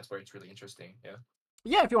 Because I think that's where it's really interesting. Yeah.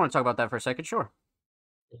 Yeah, if you want to talk about that for a second, sure.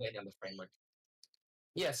 Lay down the framework.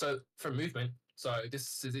 Yeah. So for movement, so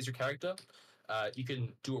this is your character. You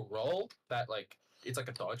can do a roll that like it's like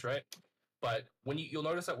a dodge, right? But when you'll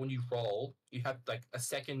notice that when you roll, you have like a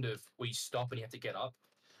second of where you stop and you have to get up.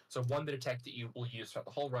 So one bit of tech that you will use throughout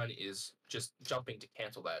the whole run is just jumping to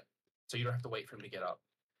cancel that. So you don't have to wait for him to get up.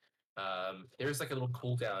 There is like a little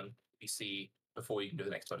cooldown you see before you can do the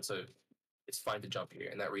next one. So it's fine to jump here,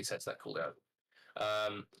 and that resets that cooldown.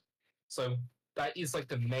 So that is like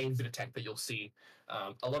the main bit of tech that you'll see.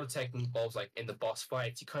 A lot of tech involves like in the boss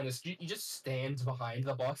fights. You just stand behind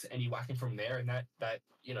the boss and you whack him from there, and that that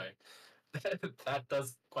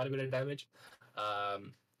does quite a bit of damage.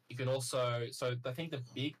 You can also, so I think the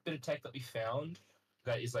big bit of tech that we found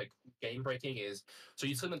that is like game breaking is, so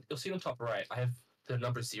you'll see on the top right, I have the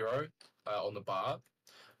number 0 on the bar.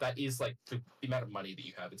 That is like the amount of money that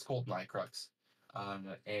you have. It's called Nightcrux.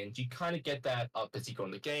 And you kind of get that up as you go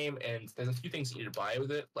in the game, and there's a few things you need to buy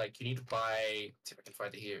with it. Like you need to buy, let's see if I can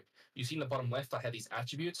find it here. You see in the bottom left, I have these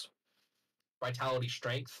attributes: vitality,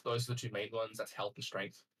 strength. Those are the two main ones. That's health and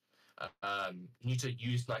strength. You need to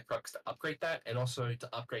use Nightcrux to upgrade that, and also to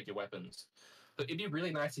upgrade your weapons. So it'd be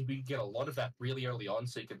really nice if we could get a lot of that really early on,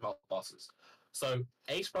 so you could melt bosses. So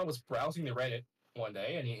Ace was browsing the Reddit one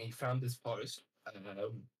day, and he found this post,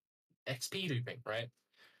 XP duping, right?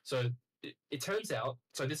 So it turns out,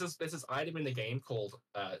 so there's this item in the game called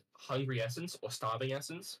Hungry Essence or Starving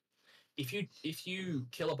Essence. If you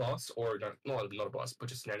kill a boss, or not a boss, but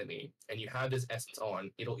just an enemy, and you have this essence on,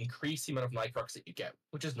 it'll increase the amount of Nightcrux that you get,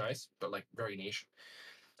 which is nice, but like very niche.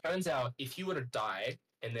 turns out if you were to die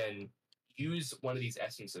and then use one of these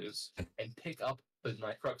essences and pick up the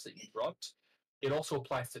Nightcrux that you dropped, it also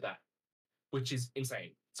applies to that, which is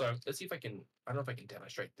insane. So let's see if I can. I don't know if I can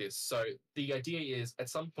demonstrate this. So the idea is, at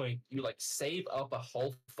some point, you like save up a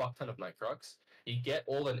whole fuck ton of Nightcrux. You get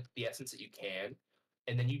all the essence that you can,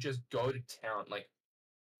 and then you just go to town. Like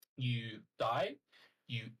you die,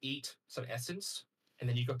 you eat some essence, and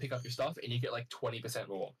then you go pick up your stuff, and you get like 20%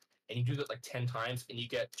 more. And you do that like 10 times, and you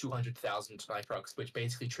get 200,000 Nightcrux, which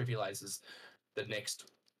basically trivializes the next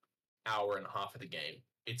hour and a half of the game.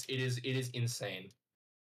 It is insane.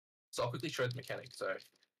 So I'll quickly show the mechanic. So I'm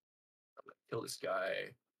gonna kill this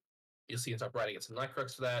guy. You'll see it's up right against some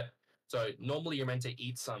Nightcrux for that. So normally you're meant to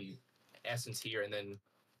eat some essence here, and then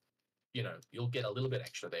you'll get a little bit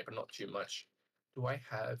extra there, but not too much. Do I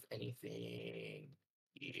have anything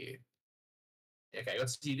here? Okay,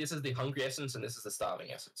 let's see. This is the hungry essence, and this is the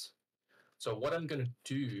starving essence. So what I'm going to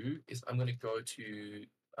do is I'm going to go to,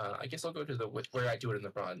 I guess I'll go to where I do it in the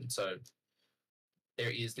run. So there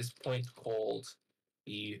is this point called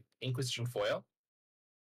the Inquisition Foyer.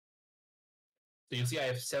 So you'll see I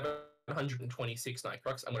have 726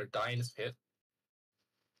 Nightcrux. I'm going to die in this pit.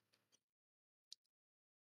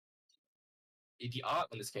 The art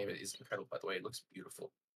on this game is incredible, by the way. It looks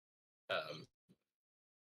beautiful.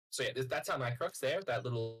 So yeah, that's our Nightcrux there, that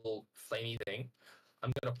little flamey thing.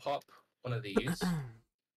 I'm going to pop one of these.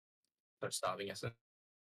 Start starving essence.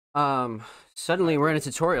 Suddenly we're in a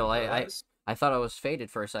tutorial. I thought I was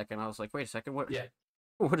faded for a second. I was like, wait a second, what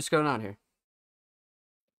is going on here?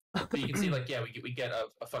 But you can see, like, yeah, we get a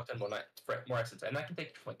fuck ton more essence, and that can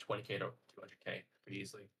take like 20k to 200k pretty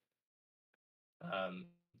easily.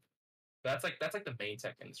 That's like the main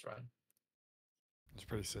tech in this run. It's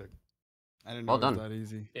pretty sick. I didn't know it was that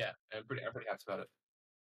easy. Yeah, I'm pretty happy about it.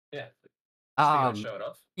 Yeah. Show it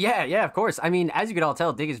off. Yeah, of course. I mean, as you could all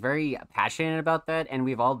tell, Dig is very passionate about that, and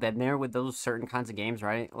we've all been there with those certain kinds of games,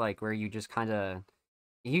 right? Like where you just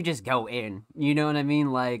you just go in, you know what I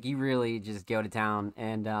mean? Like you really just go to town,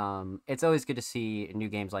 and it's always good to see new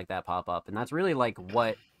games like that pop up, and that's really like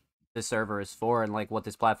what the server is for, and like what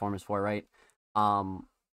this platform is for, right? To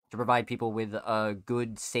provide people with a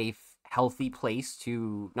good, safe, healthy place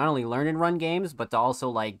to not only learn and run games, but to also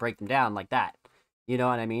like break them down like that. You know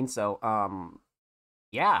what I mean? So,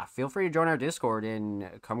 yeah, feel free to join our Discord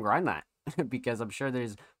and come grind that because I'm sure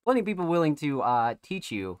there's plenty of people willing to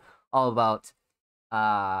teach you all about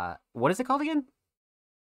what is it called again?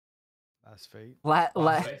 Last Fate.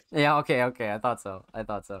 Fate. Yeah, okay, I thought so.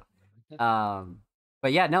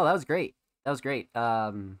 But yeah, no, that was great.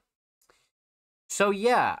 So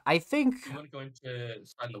yeah, I think you want to go into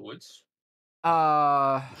Slide in the Woods?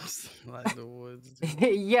 Slide in the Woods.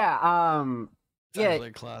 Yeah, Sounds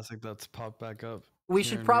like classic that's popped back up. We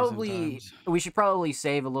should probably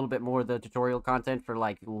save a little bit more of the tutorial content for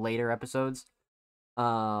like later episodes.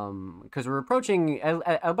 Because we're approaching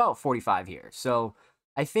about 45 here. So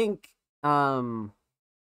I think one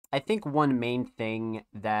main thing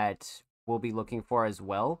that we'll be looking for as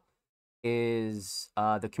well is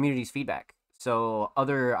the community's feedback. So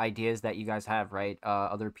other ideas that you guys have, right?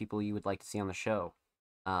 Other people you would like to see on the show.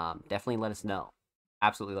 Definitely let us know.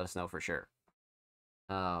 Absolutely let us know for sure.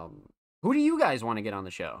 Who do you guys want to get on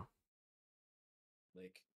the show?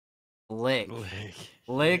 Lick.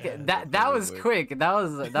 Yeah, that was quick. That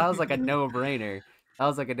was like a no-brainer. That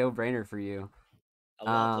was like a no-brainer for you. I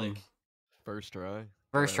love Lick. First try.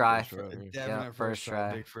 First try. Yeah, first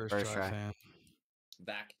try. Big first try fan.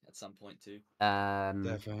 Back at some point too.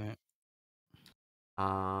 Definite.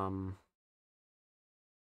 Tarek.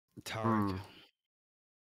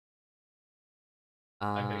 I'm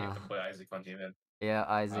gonna get to play Isaac on team then. Yeah,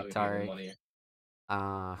 Isaac, Tarek.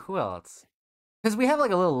 Who else? Because we have like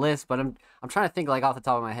a little list, but I'm trying to think like off the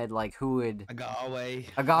top of my head like who would.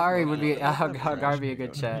 Agari would be Agari be a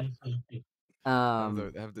good chat.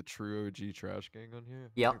 Have the true OG Trash Gang on here.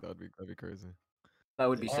 Yep. I think that'd be crazy. That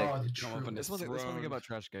would be sick. That's one thing about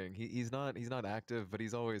Trash Gang. He's not active, but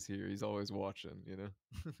he's always here. He's always watching. You know.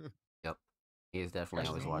 Yep. He is definitely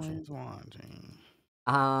always watching.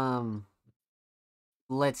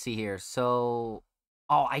 Let's see here. So,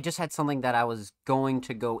 I just had something that I was going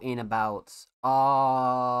to go in about.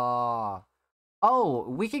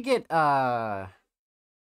 We could get probably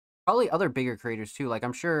other bigger creators too. Like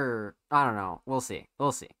I'm sure. I don't know. We'll see.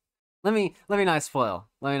 Let me not spoil.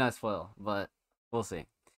 But we'll see.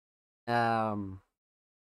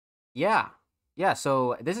 Yeah.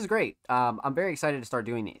 So this is great. I'm very excited to start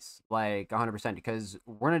doing these, like 100%, because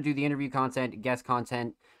we're gonna do the interview content, guest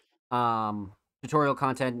content, tutorial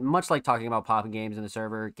content, much like talking about popping games in the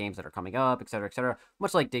server, games that are coming up, etc., etc.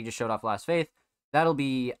 Much like Dig just showed off Last Faith. that'll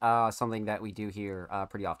be something that we do here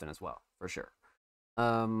pretty often as well, for sure.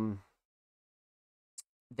 There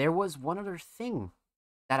was one other thing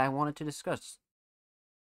that I wanted to discuss.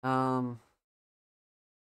 Let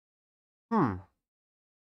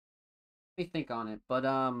me think on it. But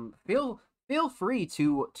feel free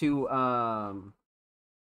to talk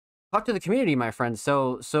to the community, my friends.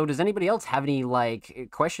 So does anybody else have any like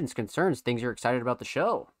questions, concerns, things you're excited about the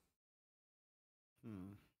show?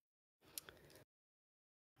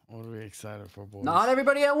 What are we excited for, boys? Not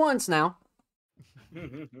everybody at once now.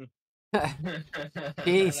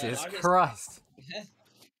 Jesus Christ.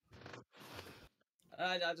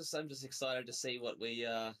 I'm just excited to see what we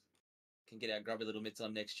can get our grubby little mitts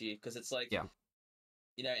on next year, because it's like, yeah,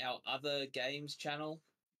 you know, our other games channel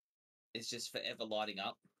is just forever lighting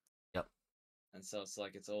up. Yep. And so it's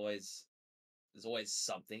like there's always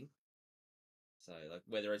something. So like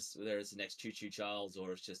whether it's the next Choo Choo Charles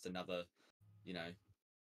or it's just another, you know,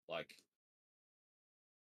 like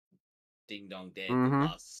Ding Dong Dead that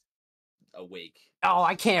lasts a week. Oh,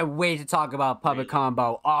 I can't wait to talk about Puppet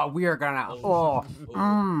Combo. Oh, we are gonna.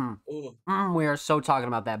 We are so talking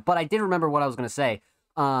about that. But I did remember what I was gonna say.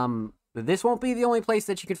 This won't be the only place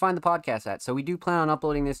that you can find the podcast at. So we do plan on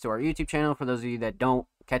uploading this to our YouTube channel. For those of you that don't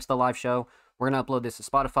catch the live show, we're gonna upload this to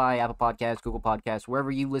Spotify, Apple Podcasts, Google Podcasts,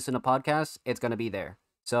 wherever you listen to podcasts. It's gonna be there.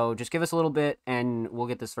 So just give us a little bit, and we'll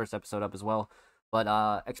get this first episode up as well. But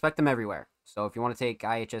expect them everywhere. So if you want to take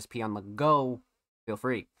IHSP on the go, feel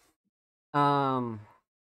free. So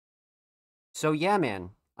yeah, man.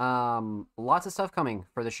 Lots of stuff coming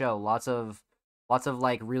for the show. Lots of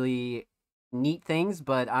like really neat things,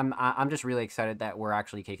 but I'm just really excited that we're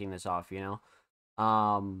actually kicking this off, you know.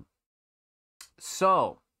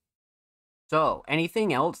 So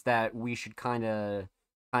anything else that we should kind of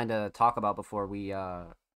talk about before we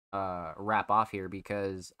wrap off here,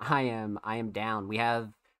 because I am down. We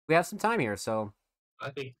have some time here, so I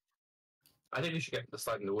think we should get the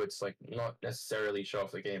slide in the woods, like not necessarily show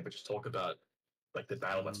off the game, but just talk about like the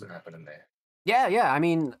battle that's been happening there. Yeah. I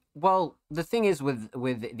mean, well, the thing is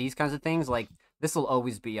with these kinds of things, like this will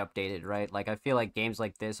always be updated, right? Like I feel like games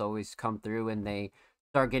like this always come through and they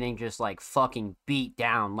start getting just like fucking beat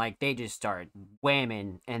down, like they just start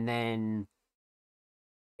whamming, and then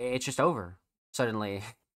it's just over suddenly.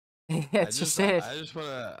 It's just it.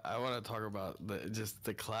 I wanna talk about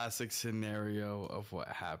the classic scenario of what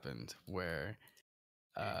happened, where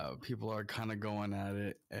people are kind of going at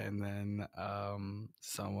it, and then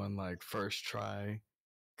someone like first try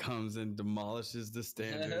comes and demolishes the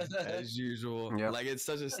standard as usual. Yep. Like it's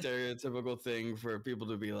such a stereotypical thing for people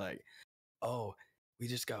to be like, oh, we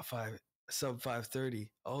just got sub 530.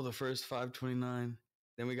 Oh, the first 529.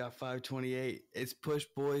 Then we got 528. It's push,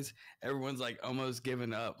 boys. Everyone's like almost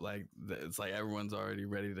giving up. Like it's like everyone's already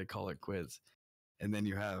ready to call it quits. And then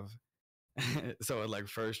you have so it like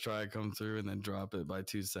first try come through and then drop it by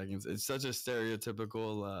 2 seconds. It's such a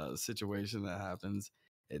stereotypical situation that happens.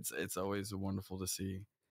 It's always wonderful to see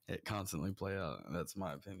it constantly play out. That's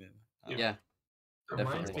my opinion. Yeah. It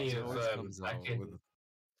reminds me of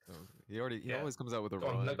he always comes out with a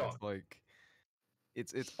run. It's like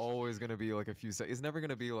it's always gonna be like a few seconds. It's never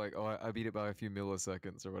gonna be like, oh, I beat it by a few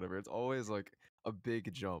milliseconds or whatever. It's always like a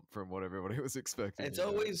big jump from what everybody was expecting. It's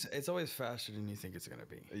always faster than you think it's gonna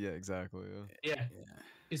be. Yeah, exactly. Yeah.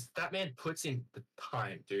 Is that man puts in the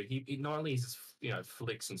time, dude? He not only is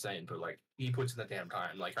flicks insane, but like he puts in the damn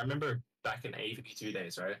time. Like I remember back in A52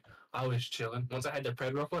 days, right? I was chilling. Once I had the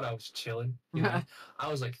Predator on, I was chilling. You know, I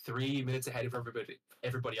was like 3 minutes ahead of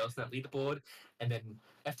everybody else in that leaderboard, and then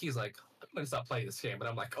FT is like, I'm gonna start playing this game, but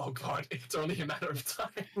I'm like, oh god, it's only a matter of time.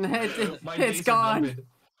 It's gone.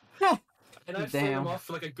 And I fought him off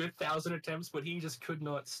for like a good 1,000 attempts, but he just could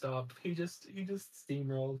not stop. He just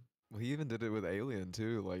steamrolled. Well, he even did it with Alien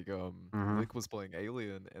too. Like Lick was playing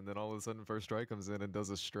Alien, and then all of a sudden First Strike comes in and does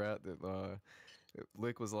a strat that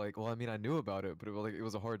Lick was like, well, I mean, I knew about it, but it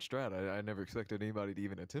was a hard strat. I never expected anybody to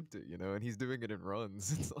even attempt it, you know. And he's doing it in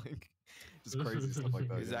runs. It's like just crazy stuff like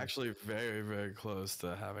that. He's actually very, very close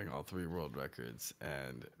to having all 3 world records,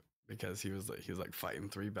 and because he was like fighting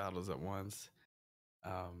 3 battles at once.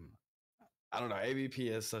 I don't know.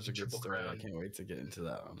 AVP is such a good story. I can't wait to get into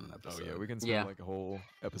that on an episode. Oh yeah, we can spend like a whole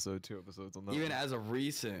episode, 2 episodes on that. Even as of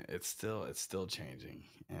recent, it's still changing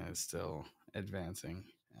and it's still advancing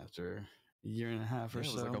after a year and a half or so.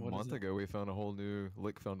 It was like a month ago. We found a whole new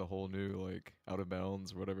Lick found a whole new like out of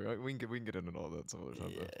bounds or whatever. We can get into all that some other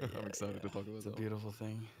time. Yeah, I'm excited to talk about it's that. It's a beautiful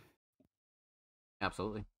thing.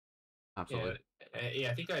 Absolutely.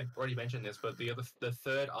 Yeah, I think I already mentioned this, but the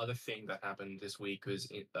third other thing that happened this week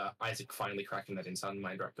was Isaac finally cracking that Inside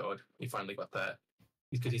Mind record. He finally got that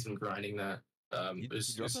because he's been grinding that. He It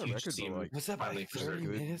was dropped that huge to record see for him like Was that finally like 30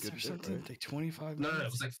 good- minutes good or bit, something? right? Like 25 No,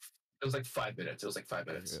 minutes? it was like 5 minutes. It was like 5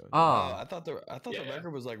 minutes. Yeah. Oh, I thought the Yeah, yeah.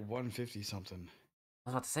 record was like 150 something. I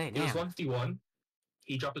was about to say, It was damn. 151.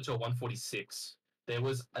 He dropped it to a 146. There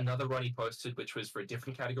was another run he posted, which was for a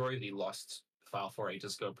different category that he lost file for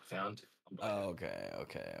ages ago. Profound. Oh, okay.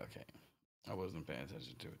 I wasn't paying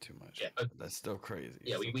attention to it too much. Yeah, but That's still crazy.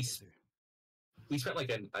 yeah, we spent like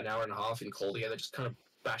an hour and a half in call together, just kind of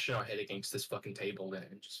bashing our head against this fucking table and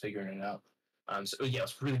just figuring it out. So yeah,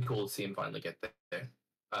 it's really cool to see him finally get there.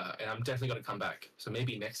 And I'm definitely going to come back. So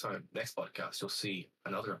maybe next podcast, you'll see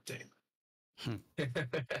another update.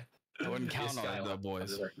 I wouldn't count on it though,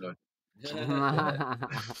 boys. Oh,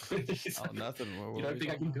 nothing. You don't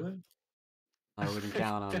think I can do it? I wouldn't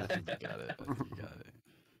count on it. You got it. You got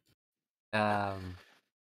it.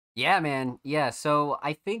 Yeah, man. Yeah, so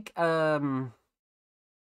I think one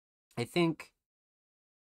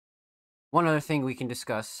other thing we can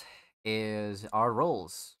discuss is our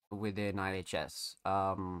roles within IHS.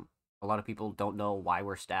 A lot of people don't know why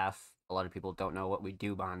we're staff. A lot of people don't know what we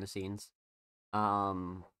do behind the scenes.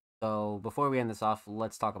 So before we end this off,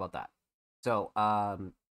 let's talk about that. So,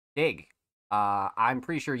 Dig, I'm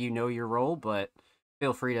pretty sure you know your role, but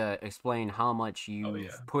feel free to explain how much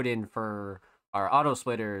you've put in for our auto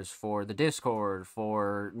splitters, for the Discord,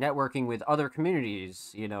 for networking with other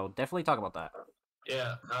communities. You know, definitely talk about that.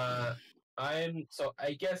 Yeah. I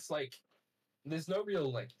guess like there's no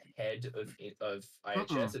real like head of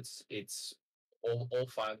IHS. It's all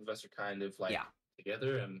five of us are kind of like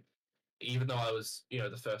together, and even though I was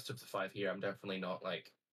the first of the five here, I'm definitely not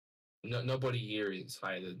like nobody here is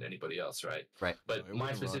higher than anybody else, right? Right. But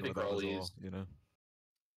my specific role is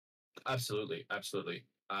absolutely.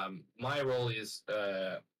 My role is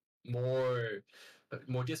more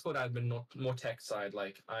Discord admin, not more tech side.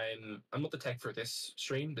 Like I'm not the tech for this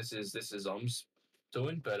stream. This is Zom's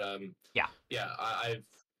doing, but I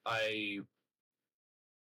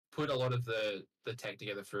put a lot of the tech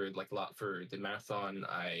together for for the marathon.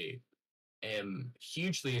 I am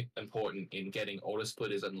hugely important in getting auto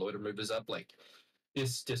splitters and loader movers up. Like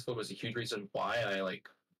this Discord was a huge reason why I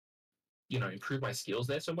improve my skills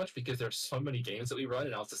there so much, because there's so many games that we run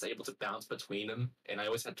and I was just able to bounce between them, and I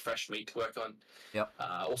always had fresh meat to work on. Yep.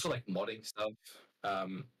 Also like modding stuff.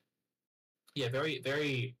 Yeah, very,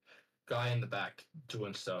 very guy in the back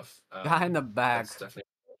doing stuff. Guy in the back. That's definitely.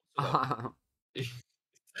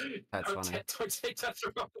 That's funny. Don't take that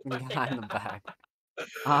the wrong way. Guy in the back.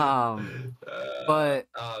 But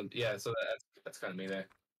yeah, so that's kind of me there.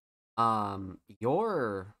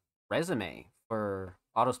 Your resume for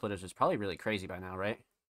auto splitters is probably really crazy by now, right?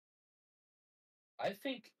 I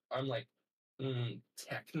think I'm like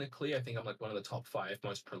technically, I think I'm like one of the top 5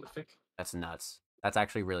 most prolific. That's nuts. That's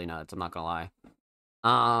actually really nuts. I'm not gonna lie.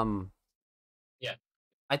 Yeah.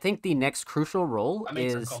 I think the next crucial role I made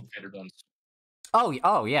is some complicated ones. Oh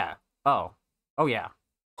yeah. Oh yeah.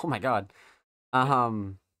 Oh my god.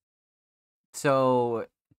 So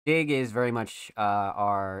Dig is very much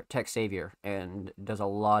our tech savior and does a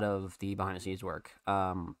lot of the behind the scenes work.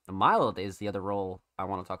 Mild is the other role I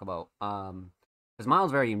want to talk about. Because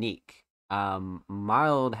Mild's very unique.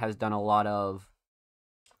 Mild has done a lot of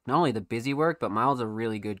not only the busy work, but Mild's a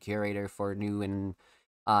really good curator for new and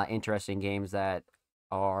interesting games that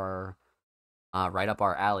are right up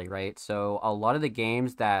our alley, right? So a lot of the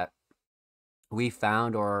games that we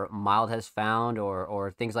found or Mild has found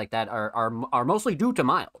or things like that are mostly due to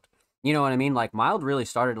Mild. You know what I mean? Like Mild really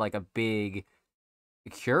started like a big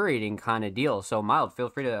curating kind of deal. So Mild, feel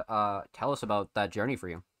free to tell us about that journey for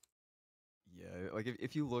you. Yeah, like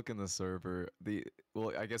if you look in the server,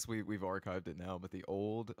 I guess we've archived it now, but the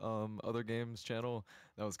old other games channel,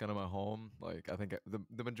 that was kind of my home. Like I think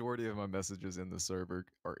the majority of my messages in the server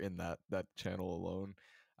are in that channel alone.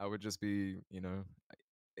 I would just be,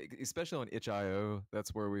 especially on itch.io,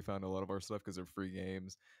 that's where we found a lot of our stuff because they're free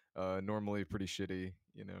games. Normally pretty shitty,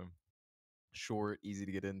 short, easy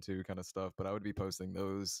to get into kind of stuff. But I would be posting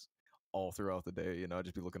those all throughout the day. I'd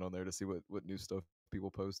just be looking on there to see what new stuff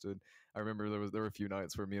people posted. I remember there were a few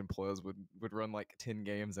nights where me and Plez would run like 10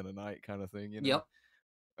 games in a night kind of thing. Yep.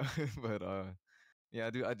 But yeah,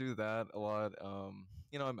 I do that a lot.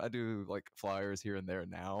 I do like flyers here and there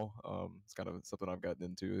now. It's kind of something I've gotten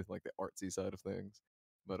into, like the artsy side of things.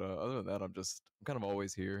 But other than that, I'm kind of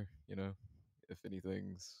always here. If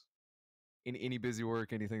anything's any busy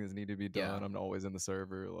work, anything that's needed to be done, I'm always in the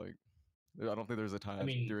server. Like, I don't think there's a time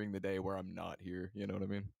during the day where I'm not here. You know what I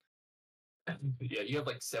mean? Yeah, you have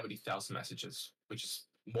like 70,000 messages, which is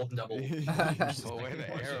more than double. Way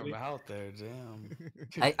to air them out there, damn.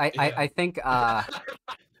 I think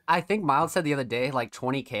I think Miles said the other day, like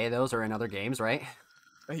 20K of those are in other games, right?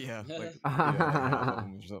 Yeah, like half of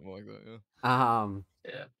them or something like that.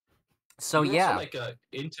 Yeah. So you're yeah, also like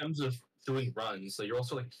in terms of doing runs, so you're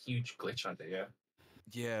also like a huge glitch hunter, yeah.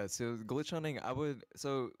 Yeah, so glitch hunting, I would.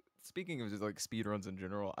 So speaking of just like speed runs in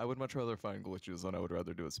general, I would much rather find glitches than I would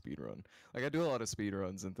rather do a speed run. Like I do a lot of speed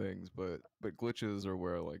runs and things, but glitches are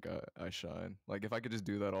where like I shine. Like if I could just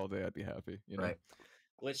do that all day, I'd be happy. You know? right.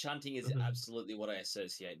 Glitch hunting is absolutely what I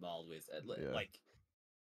associate Mild with. Yeah. Like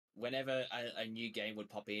whenever a new game would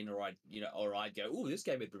pop in, or I'd go, "Oh, this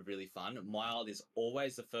game would be really fun." Mild is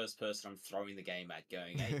always the first person I'm throwing the game at,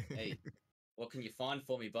 going, "Hey, what can you find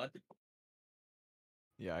for me, bud?"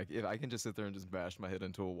 Yeah, if I can just sit there and just bash my head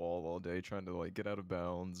into a wall all day trying to like get out of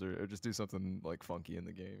bounds or just do something like funky in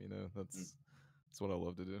the game, you know, that's what I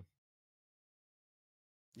love to do.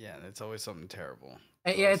 Yeah, it's always something terrible.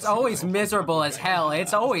 Yeah, it's always miserable as hell.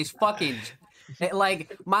 It's always fucking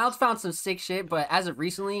like Miles found some sick shit, but as of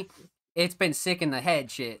recently, it's been sick in the head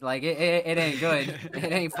shit. Like it ain't good.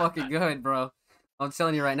 It ain't fucking good, bro. I'm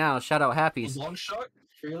telling you right now. Shout out Happies. Long shot,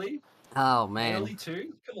 really? Oh man. Early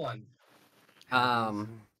too? Come on.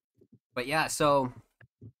 But yeah, so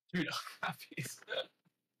dude, Happies.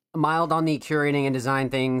 Mild on the curating and design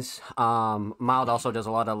things. Mild also does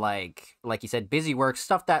a lot of like you said, busy work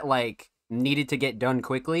stuff that like needed to get done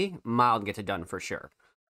quickly. Mild gets it done for sure.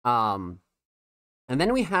 And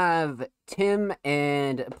then we have Tim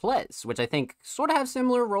and Plez, which I think sort of have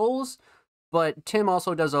similar roles, but Tim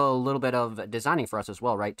also does a little bit of designing for us as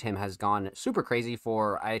well, right? Tim has gone super crazy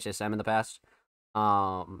for IHSM in the past.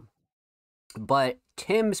 But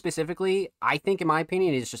Tim specifically, I think, in my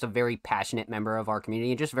opinion, is just a very passionate member of our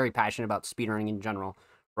community and just very passionate about speedrunning in general,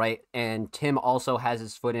 right? And Tim also has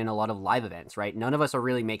his foot in a lot of live events, right? None of us are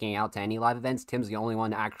really making out to any live events. Tim's the only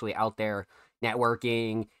one actually out there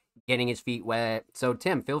networking, getting his feet wet. So,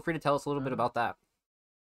 Tim, feel free to tell us a little bit about that.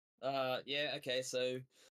 Yeah, okay, so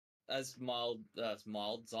as Mild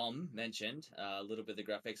Zom mentioned, a little bit of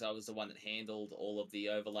the graphics, I was the one that handled all of the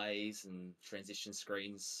overlays and transition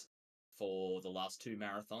screens for the last 2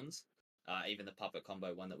 marathons, even the puppet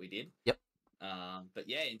combo one that we did. Yep. But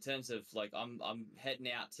yeah, in terms of like, I'm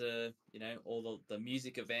heading out to all the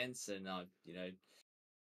music events, and I've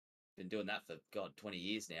been doing that for 20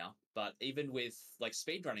 years now. But even with like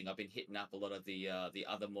speedrunning, I've been hitting up a lot of the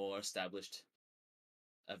other more established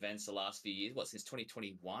events the last few years. Since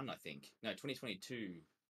 2021, I think. No, 2022.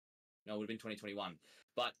 No, it would have been 2021.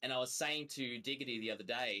 And I was saying to Diggity the other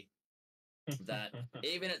day that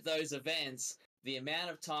even at those events, the amount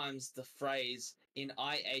of times the phrase in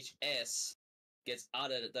IHS gets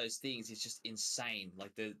uttered at those things is just insane.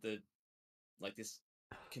 Like this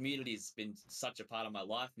community has been such a part of my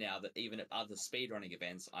life now that even at other speedrunning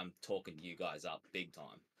events, I'm talking you guys up big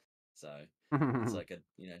time. So it's like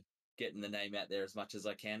getting the name out there as much as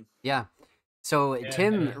I can. Yeah. So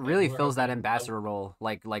Tim really fills that ambassador role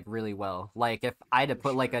like really well. Like if I had to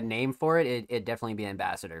put like a name for it, it'd definitely be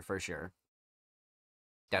ambassador for sure.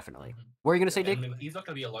 Definitely. What are you gonna say, Dick? He's not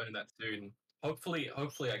gonna be alone in that soon. Hopefully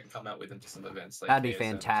I can come out with him to some events. Like That'd be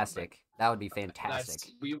fantastic. That would be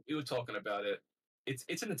fantastic. We were talking about it.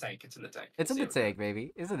 It's in the tank. It's in the tank. It's in the tank,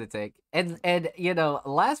 baby. It's in the tank. And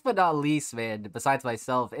last but not least, man, besides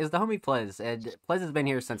myself, is the homie Plez. And Plez has been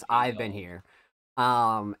here since I've been here.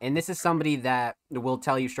 And this is somebody that will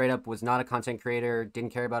tell you straight up was not a content creator,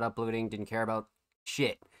 didn't care about uploading, didn't care about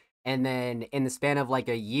shit. And then in the span of like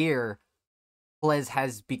a year, Plez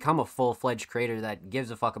has become a full-fledged creator that gives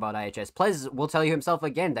a fuck about IHS. Plez will tell you himself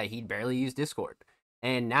again that he barely used Discord.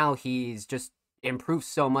 And now he's just improved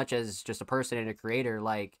so much as just a person and a creator.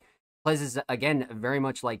 Like, Plez is, again, very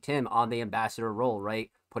much like Tim on the ambassador role, right?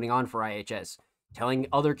 Putting on for IHS, telling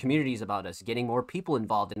other communities about us, getting more people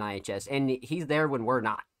involved in IHS. And he's there when we're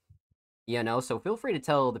not, So feel free to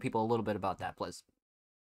tell the people a little bit about that, Plez.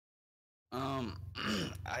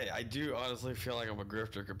 I do honestly feel like I'm a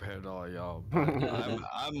grifter compared to all y'all, but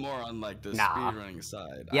I'm more on like the speedrunning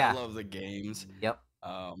side. Yeah. I love the games. Yep.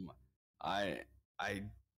 I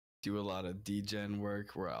do a lot of degen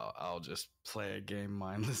work where I'll just play a game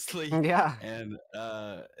mindlessly. Yeah. And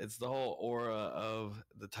it's the whole aura of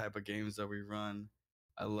the type of games that we run.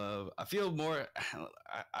 I feel more,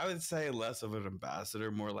 I would say less of an ambassador,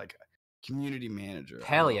 more like community manager.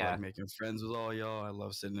 Hell yeah. Like making friends with all y'all. I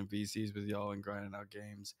love sitting in VCs with y'all and grinding out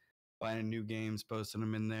games, finding new games, posting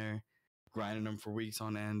them in there, grinding them for weeks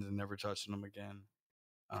on end and never touching them again.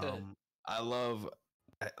 I love,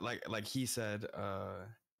 like he said, I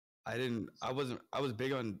was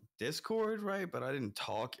big on Discord, right? But I didn't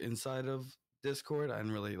talk inside of Discord. I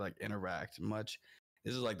didn't really like interact much.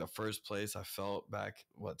 This is like the first place I felt back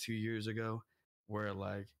 2 years ago where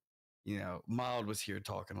like you know, Mild was here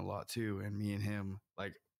talking a lot too, and me and him,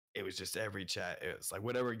 like, it was just every chat. It was like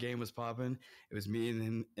whatever game was popping, it was me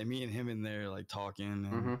and him in there like talking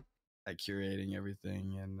and like curating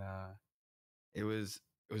everything, and it was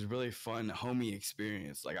really fun, homey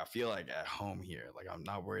experience. Like I feel like at home here. Like I'm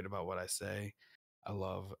not worried about what I say. I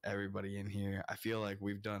love everybody in here. I feel like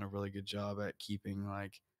we've done a really good job at keeping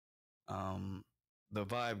like the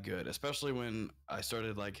vibe good, especially when I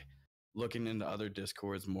started like looking into other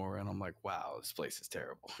discords more, and I'm like, wow, this place is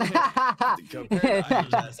terrible. Compared to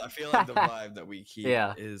IHS, I feel like the vibe that we keep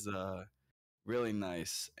is really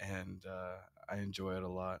nice, and I enjoy it a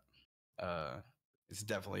lot. It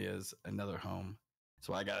definitely is another home.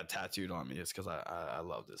 So I got it tattooed on me. It's because I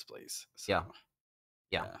love this place. So,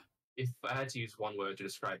 yeah. If I had to use one word to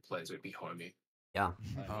describe Pledge, it would be homey. Yeah.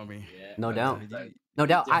 Homie. Yeah. No doubt. That, No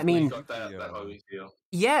doubt. I mean, got that homey feel.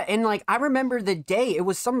 Yeah, and like I remember the day, it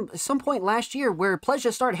was some point last year where Pledge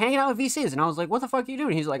just started hanging out with VCs, and I was like, "What the fuck are you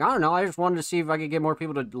doing?" He's like, "I don't know. I just wanted to see if I could get more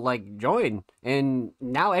people to like join." And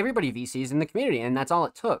now everybody VCs in the community, and that's all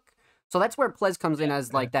it took. So that's where Pledge comes in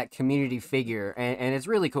as like that community figure, and it's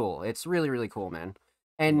really cool. It's really really cool, man.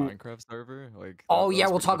 And Minecraft server, like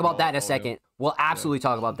we'll talk about that in a second. We'll absolutely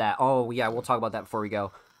talk about that. Oh yeah, we'll talk about that before we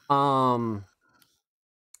go.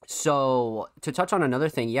 So to touch on another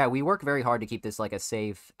thing, yeah, we work very hard to keep this like a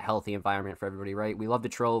safe, healthy environment for everybody, right? We love to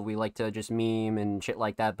troll, we like to just meme and shit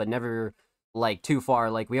like that, but never like too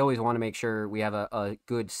far. Like we always want to make sure we have a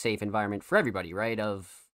good, safe environment for everybody, right?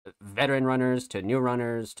 Of veteran runners to new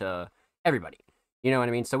runners to everybody. You know what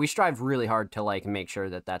I mean? So we strive really hard to like make sure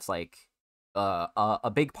that that's like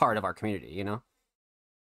a big part of our community, you know?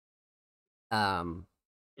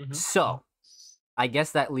 So I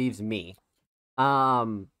guess that leaves me.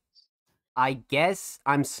 I guess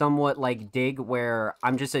I'm somewhat like Dig, where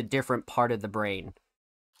I'm just a different part of the brain.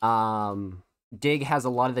 Dig has a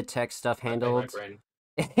lot of the tech stuff handled.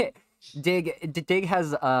 Dig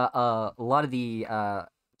has a lot of the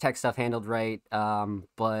tech stuff handled, right?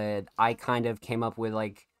 But I kind of came up with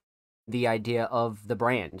like the idea of the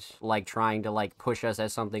brand, like trying to like push us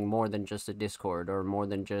as something more than just a Discord or more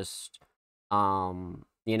than just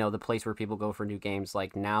you know, the place where people go for new games.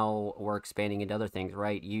 Like now we're expanding into other things,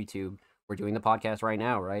 right? YouTube. We're doing the podcast right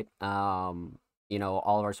now, right? You know,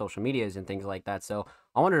 all of our social medias and things like that. So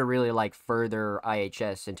I wanted to really like further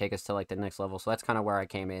IHS and take us to like the next level. So that's kind of where I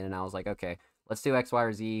came in, and I was like, okay, let's do X, Y,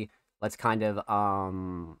 or Z. Let's kind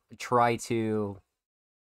of try to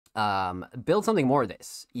build something more of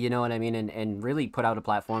this, you know what I mean? And really put out a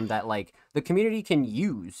platform that like the community can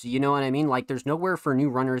use, you know what I mean? Like there's nowhere for new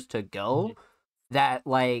runners to go that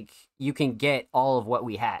like you can get all of what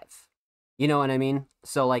we have. You know what I mean?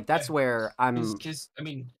 So like that's where I'm. Because I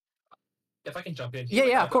mean, if I can jump in. Here,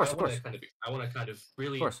 yeah, of course. I want to kind of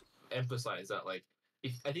really emphasize that, like,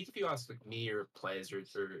 I think if you ask like me or players or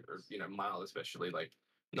you know Miles especially, like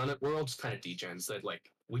we're all just kind of degens that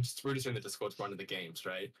like we're just in the Discord running the games,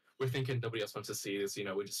 right? We're thinking nobody else wants to see this, you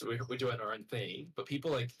know. We're doing our own thing, but people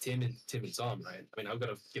like Tim and Zom, right? I mean, I've got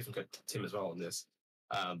to give him credit to Tim as well on this.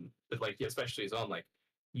 But like, yeah, especially Zom, like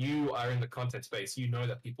you are in the content space, you know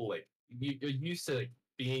that people like you're used to like,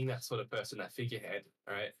 being that sort of person, that figurehead,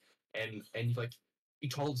 right? And like you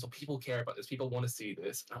told us, so people care about this, people want to see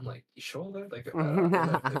this. I'm like, you sure that? Like,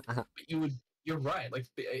 but you're right. Like,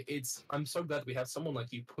 I'm so glad we have someone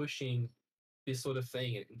like you pushing this sort of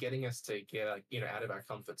thing and getting us to get like, you know, out of our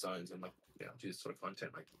comfort zones and like, you know, do this sort of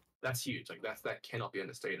content. Like, that's huge. Like, that cannot be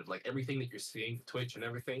understated. Like, everything that you're seeing, Twitch and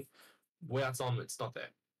everything, without Zom, it's not there.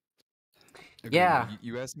 Agreed. Yeah,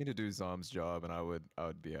 you asked me to do Zom's job, and I would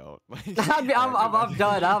be out. Like, I'm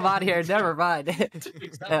done. I'm out of here. Never mind.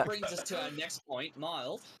 That brings us to our next point,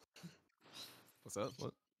 Mild. What's up?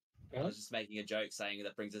 What? I was just making a joke saying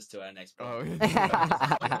that brings us to our next point. Oh,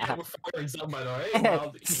 yeah, we're firing Zom, by the way.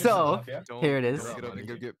 Well, so here it is. Don't get up and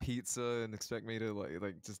go get pizza and expect me to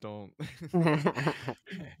like just don't.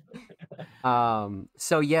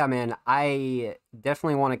 So yeah, man, I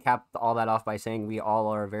definitely want to cap all that off by saying we all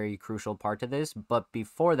are a very crucial part to this. But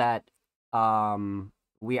before that,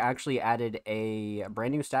 we actually added a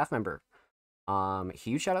brand new staff member.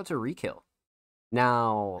 Huge shout out to Rekill.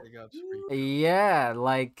 Now, yeah,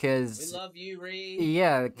 like, cause we love you, Ree.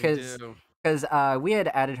 Yeah, cause we had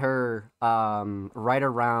added her right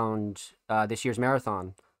around this year's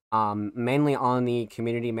marathon, mainly on the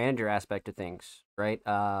community manager aspect of things, right?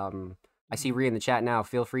 I see Ree in the chat now.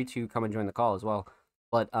 Feel free to come and join the call as well.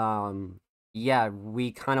 But yeah,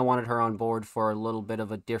 we kind of wanted her on board for a little bit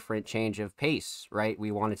of a different change of pace, right?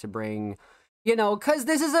 We wanted to bring, you know, cause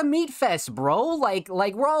this is a meat fest, bro. Like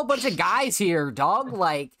we're all a bunch of guys here, dog.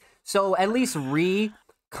 Like, so at least Ree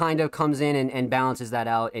kind of comes in and balances that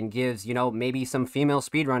out and gives, you know, maybe some female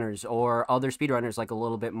speedrunners or other speedrunners like a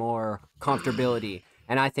little bit more comfortability.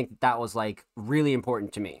 And I think that was like really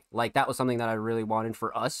important to me. Like that was something that I really wanted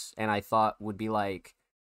for us and I thought would be like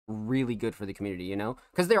really good for the community, you know?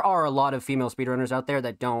 Because there are a lot of female speedrunners out there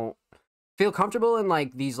that don't feel comfortable in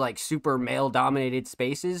like these like super male dominated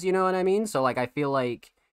spaces, you know what I mean? So like I feel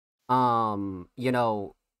like you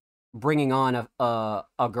know, bringing on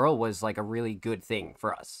a girl was like a really good thing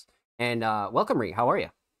for us. And welcome, Ree. How are you?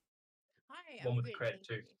 Hi, One I'm with good, credit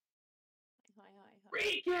thank too.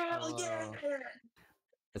 you. Hi.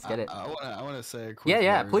 Let's get it. I wanna say a quick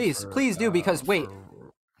Yeah, word please, for, please do because wait,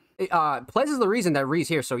 Pledge is the reason that Ree's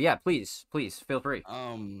here. So yeah, please feel free.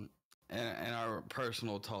 in our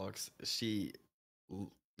personal talks, she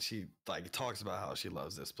like talks about how she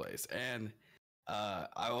loves this place, and I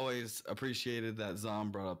always appreciated that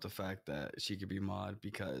Zom brought up the fact that she could be mod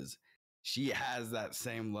because she has that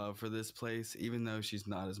same love for this place, even though she's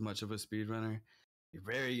not as much of a speedrunner.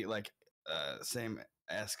 Very like same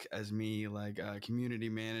esque as me, like community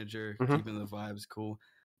manager, keeping the vibes cool.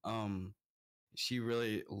 She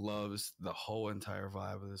really loves the whole entire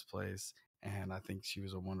vibe of this place, and I think she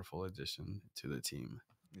was a wonderful addition to the team.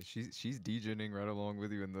 She's DJing right along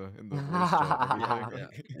with you in the voice chat. And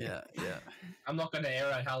everything. Yeah. I'm not gonna air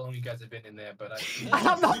out how long you guys have been in there, but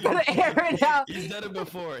I'm not gonna air it out. He's done it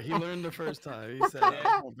before. He learned the first time. He said,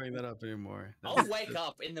 "I won't bring that up anymore." I'll wake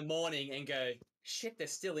up in the morning and go, "Shit, they're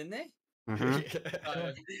still in there." We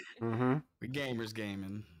gamers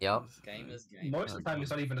gaming. Yep. Gamers. Most of the time, he's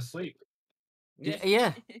not even asleep.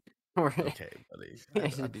 Yeah. Okay,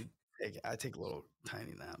 buddy. I take little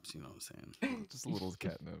tiny naps. You know what I'm saying? Just a little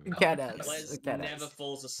cat nap. Cat naps. Les Cat never naps.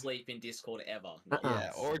 falls asleep in Discord ever. Yeah,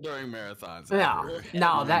 or during marathons.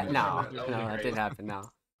 No, that didn't happen. No.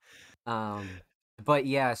 But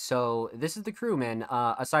yeah, so this is the crew, man.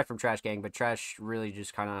 Aside from Trash Gang, but Trash really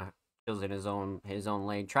just kind of chills in his own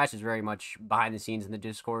lane. Trash is very much behind the scenes in the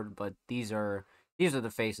Discord, but these are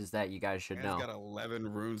the faces that you guys should know. He's got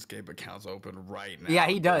 11 RuneScape accounts open right now. Yeah,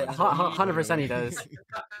 he does. 100% he does.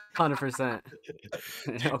 100%.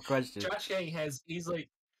 No question. Trash Gang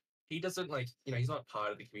he doesn't like, you know, he's not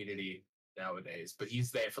part of the community nowadays, but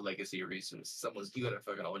he's there for legacy reasons. You gotta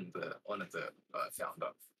fucking honor the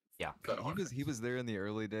founder. Yeah, he was there in the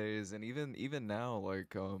early days, and even now,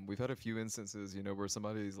 like we've had a few instances, you know, where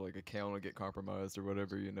somebody's like account will get compromised or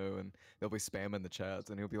whatever, you know, and they'll be spamming the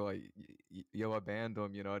chats, and he'll be like, "Yo, I banned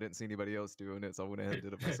him, you know, I didn't see anybody else doing it, so I went ahead and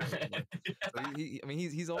did it myself." You know? So I mean,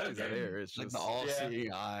 he's always there. It's like just the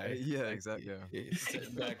all-seeing eye. Yeah, exactly. Yeah. He's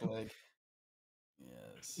sitting back like,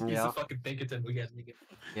 yes. He's a fucking thinkaton. We got.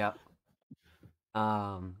 Yeah.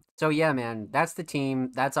 So yeah, man, that's the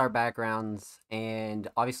team. That's our backgrounds, and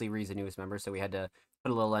obviously Ree's a newest member, so we had to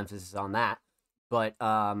put a little emphasis on that. But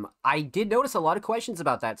I did notice a lot of questions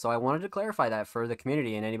about that, so I wanted to clarify that for the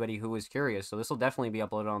community and anybody who was curious. So this will definitely be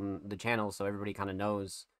uploaded on the channel, so everybody kind of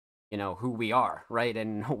knows, you know, who we are, right,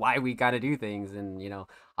 and why we gotta do things, and you know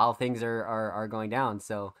how things are going down.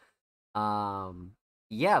 So,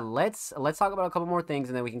 yeah, let's talk about a couple more things,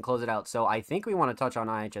 and then we can close it out. So I think we want to touch on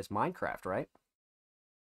IHS Minecraft, right?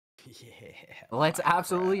 Yeah. Let's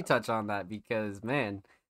absolutely touch on that because man,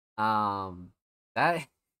 that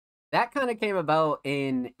kind of came about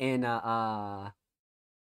in a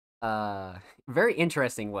very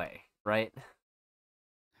interesting way, right?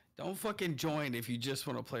 Don't fucking join if you just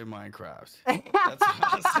want to play Minecraft. That's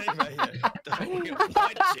what I'll say right here. We don't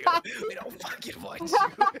want you. We don't fucking want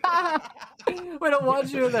you. We don't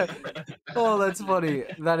want you there. Oh, that's funny.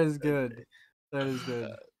 That is good. That is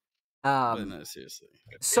good. But no, seriously.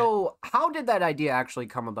 So, how did that idea actually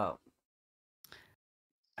come about?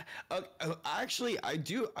 Actually, I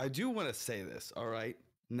do want to say this. All right,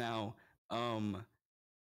 now,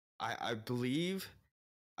 I believe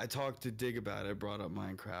I talked to Dig about it. Brought up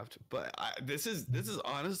Minecraft, but this is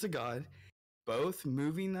honest to God. Both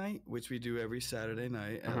movie night, which we do every Saturday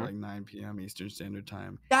night at like 9 p.m. Eastern Standard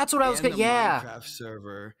Time. That's what I was going. Yeah. Minecraft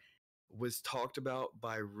server was talked about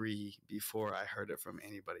by Ree before I heard it from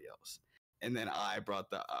anybody else, and then I brought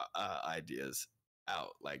the ideas out.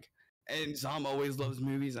 Like, and Zom always loves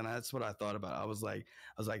movies, and that's what I thought about. I was like,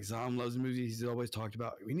 Zom loves movies. He's always talked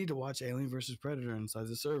about. We need to watch Alien versus Predator inside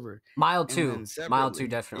the server. Mild 2,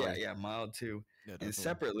 definitely. Yeah, Mild 2. Yeah, and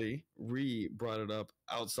separately, Ree brought it up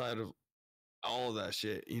outside of all of that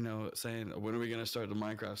shit. You know, saying when are we gonna start the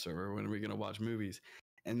Minecraft server? When are we gonna watch movies?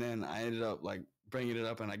 And then I ended up like bringing it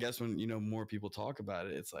up, and I guess when more people talk about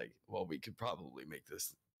it, it's like, well, we could probably make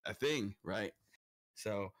this a thing, right?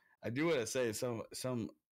 So I do want to say some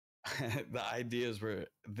the ideas were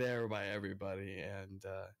there by everybody, and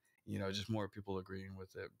you know, just more people agreeing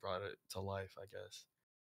with it brought it to life, I guess.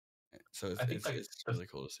 So I think it's really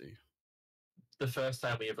cool to see. The first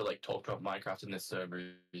time we ever like talked about Minecraft in this server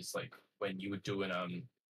is like when you were doing a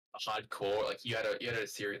hardcore, like you had a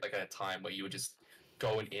series like at a time where you were just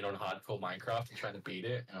going in on hardcore Minecraft and trying to beat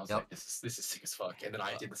it, and I was like, this is sick as fuck. And then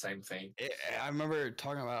I did the same thing. I remember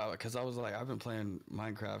talking about it because I was like, I've been playing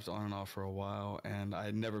Minecraft on and off for a while, and I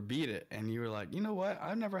never beat it. And you were like, you know what?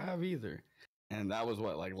 I never have either. And that was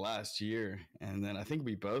what, like last year. And then I think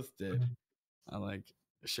we both did. I like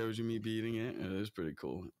showed you me beating it, and it was pretty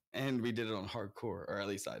cool. And we did it on hardcore, or at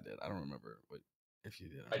least I did. I don't remember what if you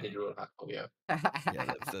did. I did do it on hardcore, yeah.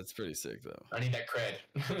 Yeah, that's pretty sick though. I need that cred.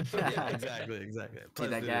 Yeah, exactly. Plus,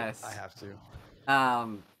 that gas. I have to.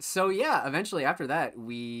 So yeah, eventually after that,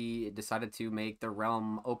 we decided to make the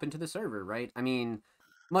realm open to the server, right? I mean,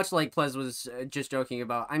 much like Plez was just joking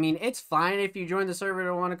about, I mean, it's fine if you join the server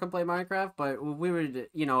to want to come play Minecraft, but we would,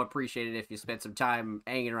 you know, appreciate it if you spent some time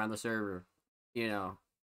hanging around the server, you know.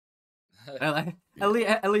 At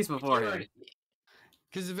least beforehand.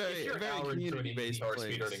 Because it's very community-based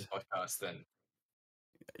speedrunning podcast, then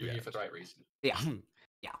you're here for the right reason. Yeah.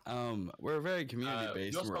 We're very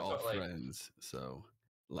community-based, and we're all about, friends, so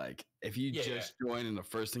like if you just join and the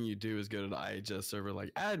first thing you do is go to the IHS server,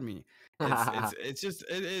 like add me, it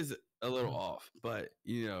is a little off, but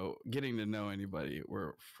you know, getting to know anybody,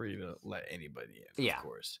 we're free to let anybody in, of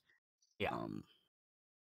course.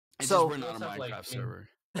 So we're not a Minecraft server.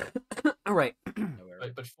 All right.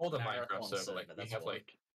 But for the Minecraft server, like we have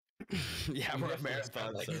like we're a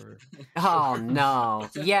marathon server. Oh no.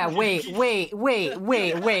 Yeah, wait.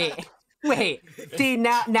 See,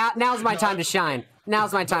 now's my time to shine.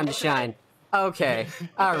 Now's my time to shine. Okay.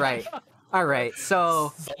 All right.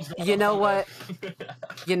 So, you know what?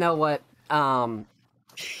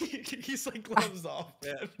 He's like gloves off,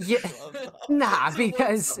 man. Yeah. Nah,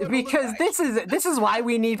 because this is why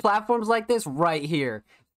we need platforms like this right here.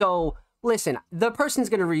 So, listen, the person's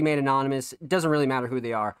going to remain anonymous. Doesn't really matter who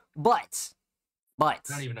they are. But I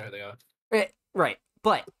don't even know who they are. Right.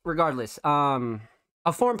 But regardless, a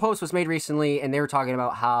forum post was made recently, and they were talking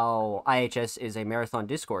about how IHS is a marathon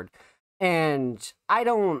Discord. And I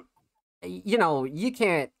don't, you know, you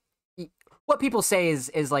can't, what people say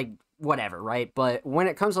is like, whatever, right? But when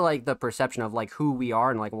it comes to like the perception of like who we are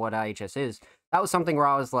and like what IHS is, that was something where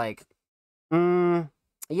I was like,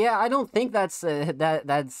 yeah, I don't think that's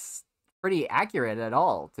that's pretty accurate at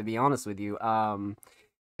all, to be honest with you. Because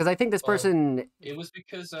I think this person. It was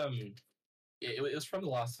because it was from the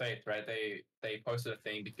Last Faith, right? They posted a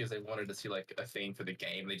thing because they wanted to see like a theme for the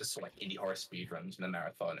game. They just saw like indie horror speedruns in the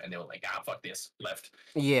marathon, and they were like, fuck this, left.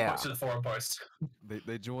 Yeah. Posted the forum post.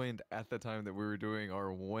 They joined at the time that we were doing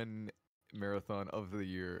our one marathon of the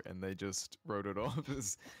year, and they just wrote it off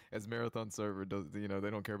as marathon server. Does, you know, they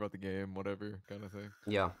don't care about the game, whatever kind of thing.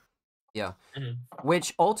 Yeah.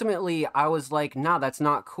 Which ultimately I was like, nah, that's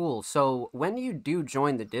not cool. So when you do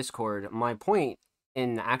join the Discord, my point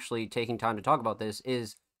in actually taking time to talk about this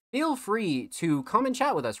is feel free to come and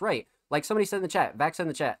chat with us, right? Like somebody said in the chat, Vax said in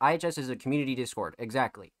the chat, IHS is a community Discord.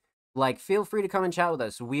 Exactly. Like, feel free to come and chat with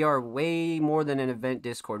us. We are way more than an event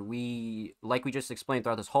Discord. Like we just explained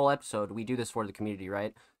throughout this whole episode, we do this for the community,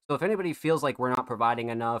 right? So if anybody feels like we're not providing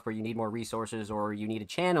enough, or you need more resources, or you need a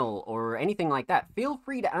channel, or anything like that, feel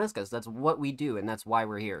free to ask us. That's what we do, and that's why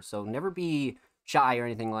we're here. So never be shy or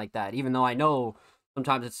anything like that, even though I know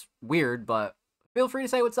sometimes it's weird, but feel free to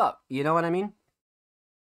say what's up. You know what I mean?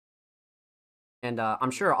 And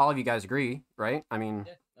I'm sure all of you guys agree, right? I mean,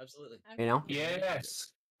 yeah, absolutely. You know?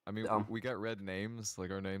 Yes. I mean, we got red names.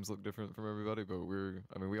 Like, our names look different from everybody, but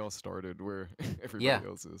we all started where everybody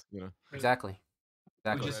else is, you know? Exactly.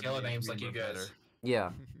 We just yell at names like you guys. Yeah.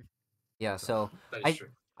 Yeah, so That is true.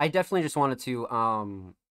 I definitely just wanted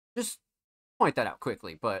to just point that out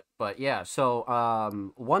quickly. But yeah,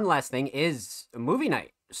 so one last thing is movie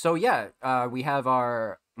night. So yeah, we have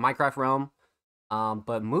our Minecraft realm,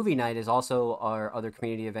 but movie night is also our other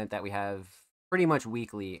community event that we have pretty much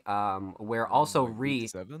weekly. Where also like week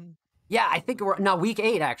 7? Yeah, I think we're week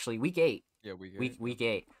 8 actually. Week 8. Yeah, week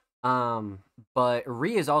 8. But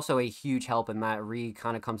Ree is also a huge help in that. Ree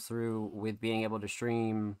kind of comes through with being able to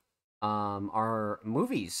stream our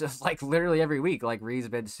movies like literally every week. Like, Ree's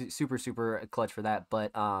been super clutch for that.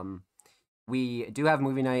 But we do have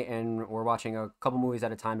movie night, and we're watching a couple movies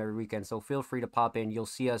at a time every weekend, so feel free to pop in. You'll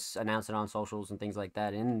see us announce it on socials and things like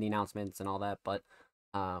that, in the announcements and all that. But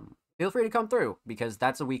feel free to come through, because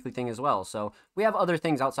that's a weekly thing as well. So we have other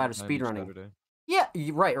things outside of speedrunning. Yeah,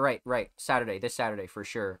 right. Saturday, this Saturday for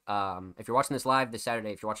sure. If you're watching this live, this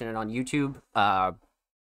Saturday. If you're watching it on YouTube,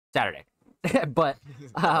 Saturday. but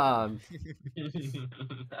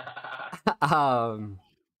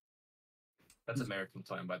That's American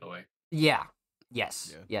time, by the way. Yeah.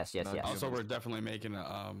 Yes. Yeah. Yes. Yes. Not Yes. Also, GMO. we're definitely making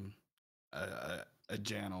a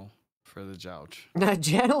channel for the jouch. A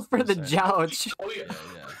channel for the jouch. Oh yeah.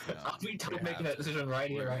 Yeah. We don't making that decision right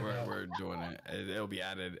here, right now. We're doing it. It'll be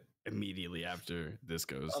added immediately after this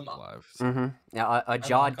goes live. So. Mm-hmm. Yeah, a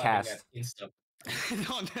Jodcast.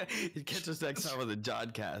 Catch us next time with a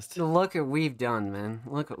Jodcast. Look what we've done, man.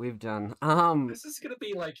 Look what we've done. This is gonna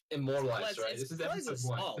be like immortalized, right? This is episode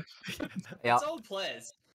 1. Yeah. It's old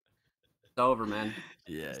players. It's over, man.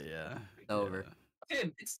 Yeah. It's over.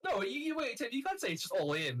 Tim, you wait, Tim. You can't say it's just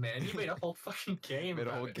all in, man. You made a whole fucking game. Made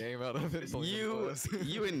a whole game out of it.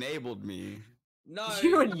 You enabled me. No,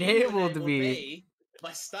 you enabled me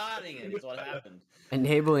by starting it. Is what happened.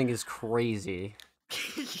 Enabling is crazy.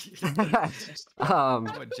 I'm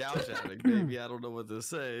a jouch addict, baby. I don't know what to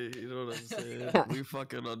say. You know what I'm saying? We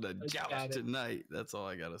fucking on the jouch tonight. That's all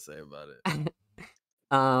I gotta say about it.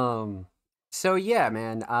 So yeah,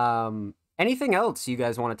 man. Anything else you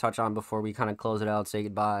guys want to touch on before we kind of close it out, say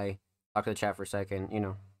goodbye, talk to the chat for a second, you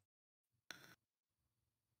know?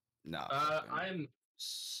 No. I'm.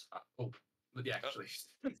 But yeah, actually.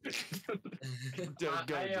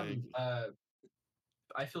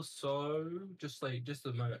 I feel so just a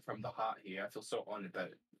moment from the heart here. I feel so honored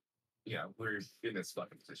that we're in this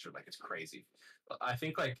fucking position. Like, it's crazy. I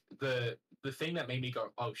think like the thing that made me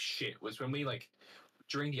go, oh shit, was when we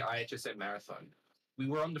during the IHSM marathon, we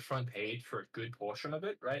were on the front page for a good portion of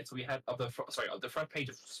it, right? So we had of the front page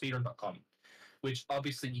of speedrun.com, which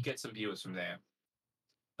obviously you get some viewers from there.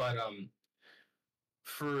 But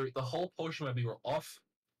for the whole portion where we were off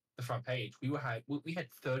the front page, we had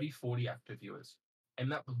 30-40 active viewers. And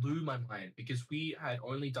that blew my mind because we had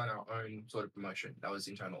only done our own sort of promotion that was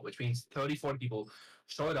internal, which means 30-40 people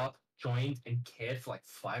showed up, joined, and cared for like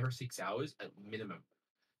 5 or 6 hours at minimum.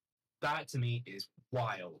 That to me is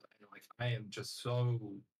wild. And like I'm so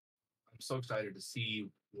excited to see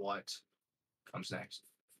what comes next.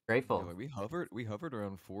 Grateful. Yeah, like we hovered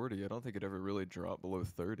around 40. I don't think it ever really dropped below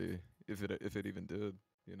 30, if it even did,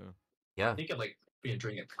 you know. Yeah. I think it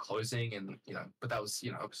during it closing and but that was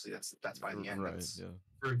obviously that's by the end. Right. Yeah.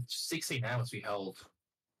 For 16 hours we held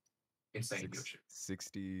insane viewership.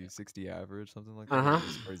 60 average, something like that.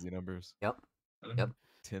 Those crazy numbers. Yep.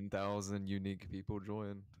 10,000 unique people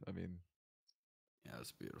joined. I mean, yeah,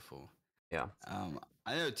 it's beautiful. Yeah.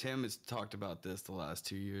 I know Tim has talked about this the last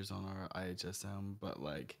 2 years on our IHSM, but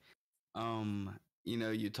like,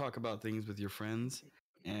 you talk about things with your friends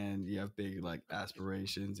and you have big like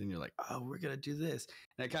aspirations and you're like, oh, we're going to do this.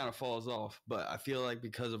 And it kind of falls off. But I feel like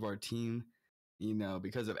because of our team,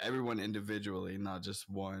 because of everyone individually, not just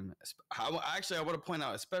one. I want to point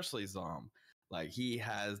out, especially Zom, like he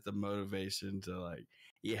has the motivation to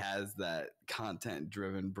he has that content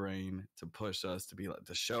driven brain to push us to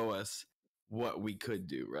to show us what we could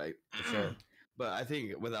do, right? For sure. But I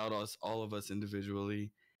think without us, all of us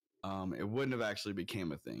individually, it wouldn't have actually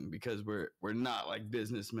became a thing because we're not like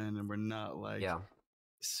businessmen and we're not like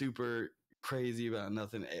super crazy about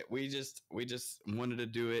nothing. We just wanted to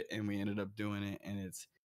do it and we ended up doing it, and it's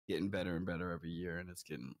getting better and better every year, and it's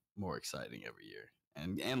getting more exciting every year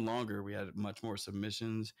and longer. We had much more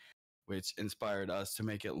submissions, which inspired us to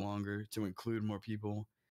make it longer, to include more people.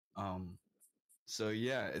 So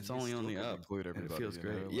yeah, it's only on the up. Include everybody, it feels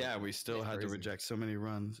great. Yeah, we still had to reject so many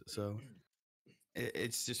runs. So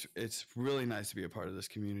it's really nice to be a part of this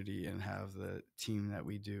community and have the team that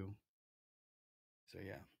we do. So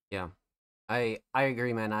yeah. Yeah. I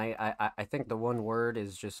agree, man. I think the one word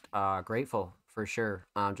is just grateful for sure.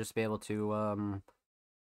 Just to be able to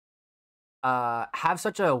have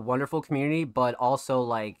such a wonderful community, but also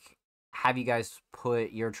like have you guys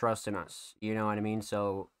put your trust in us. You know what I mean?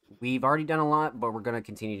 So we've already done a lot, but we're gonna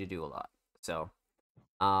continue to do a lot. So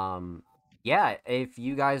yeah, if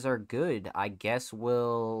you guys are good, I guess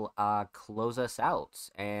we'll close us out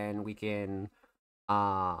and we can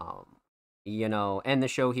end the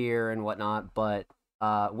show here and whatnot. But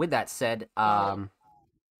with that said,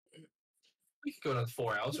 we could go another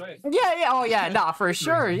 4 hours, right? Yeah, oh yeah, nah, for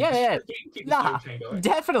sure. Yeah. Nah,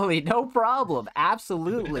 definitely, no problem.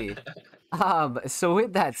 Absolutely. So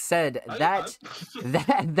with that said,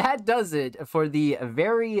 that does it for the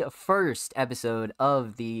very first episode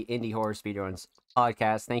of the Indie Horror Speedruns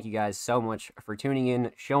podcast. Thank you guys so much for tuning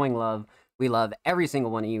in, showing love. We love every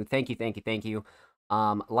single one of you. Thank you.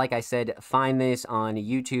 Like I said, find this on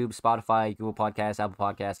YouTube, Spotify, Google Podcasts, Apple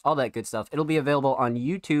Podcasts, all that good stuff. It'll be available on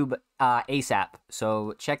YouTube ASAP.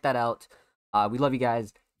 So check that out. We love you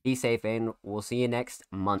guys. Be safe, and we'll see you next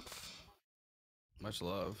month. Much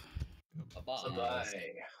love. Yep. Bye-bye.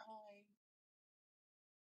 Bye.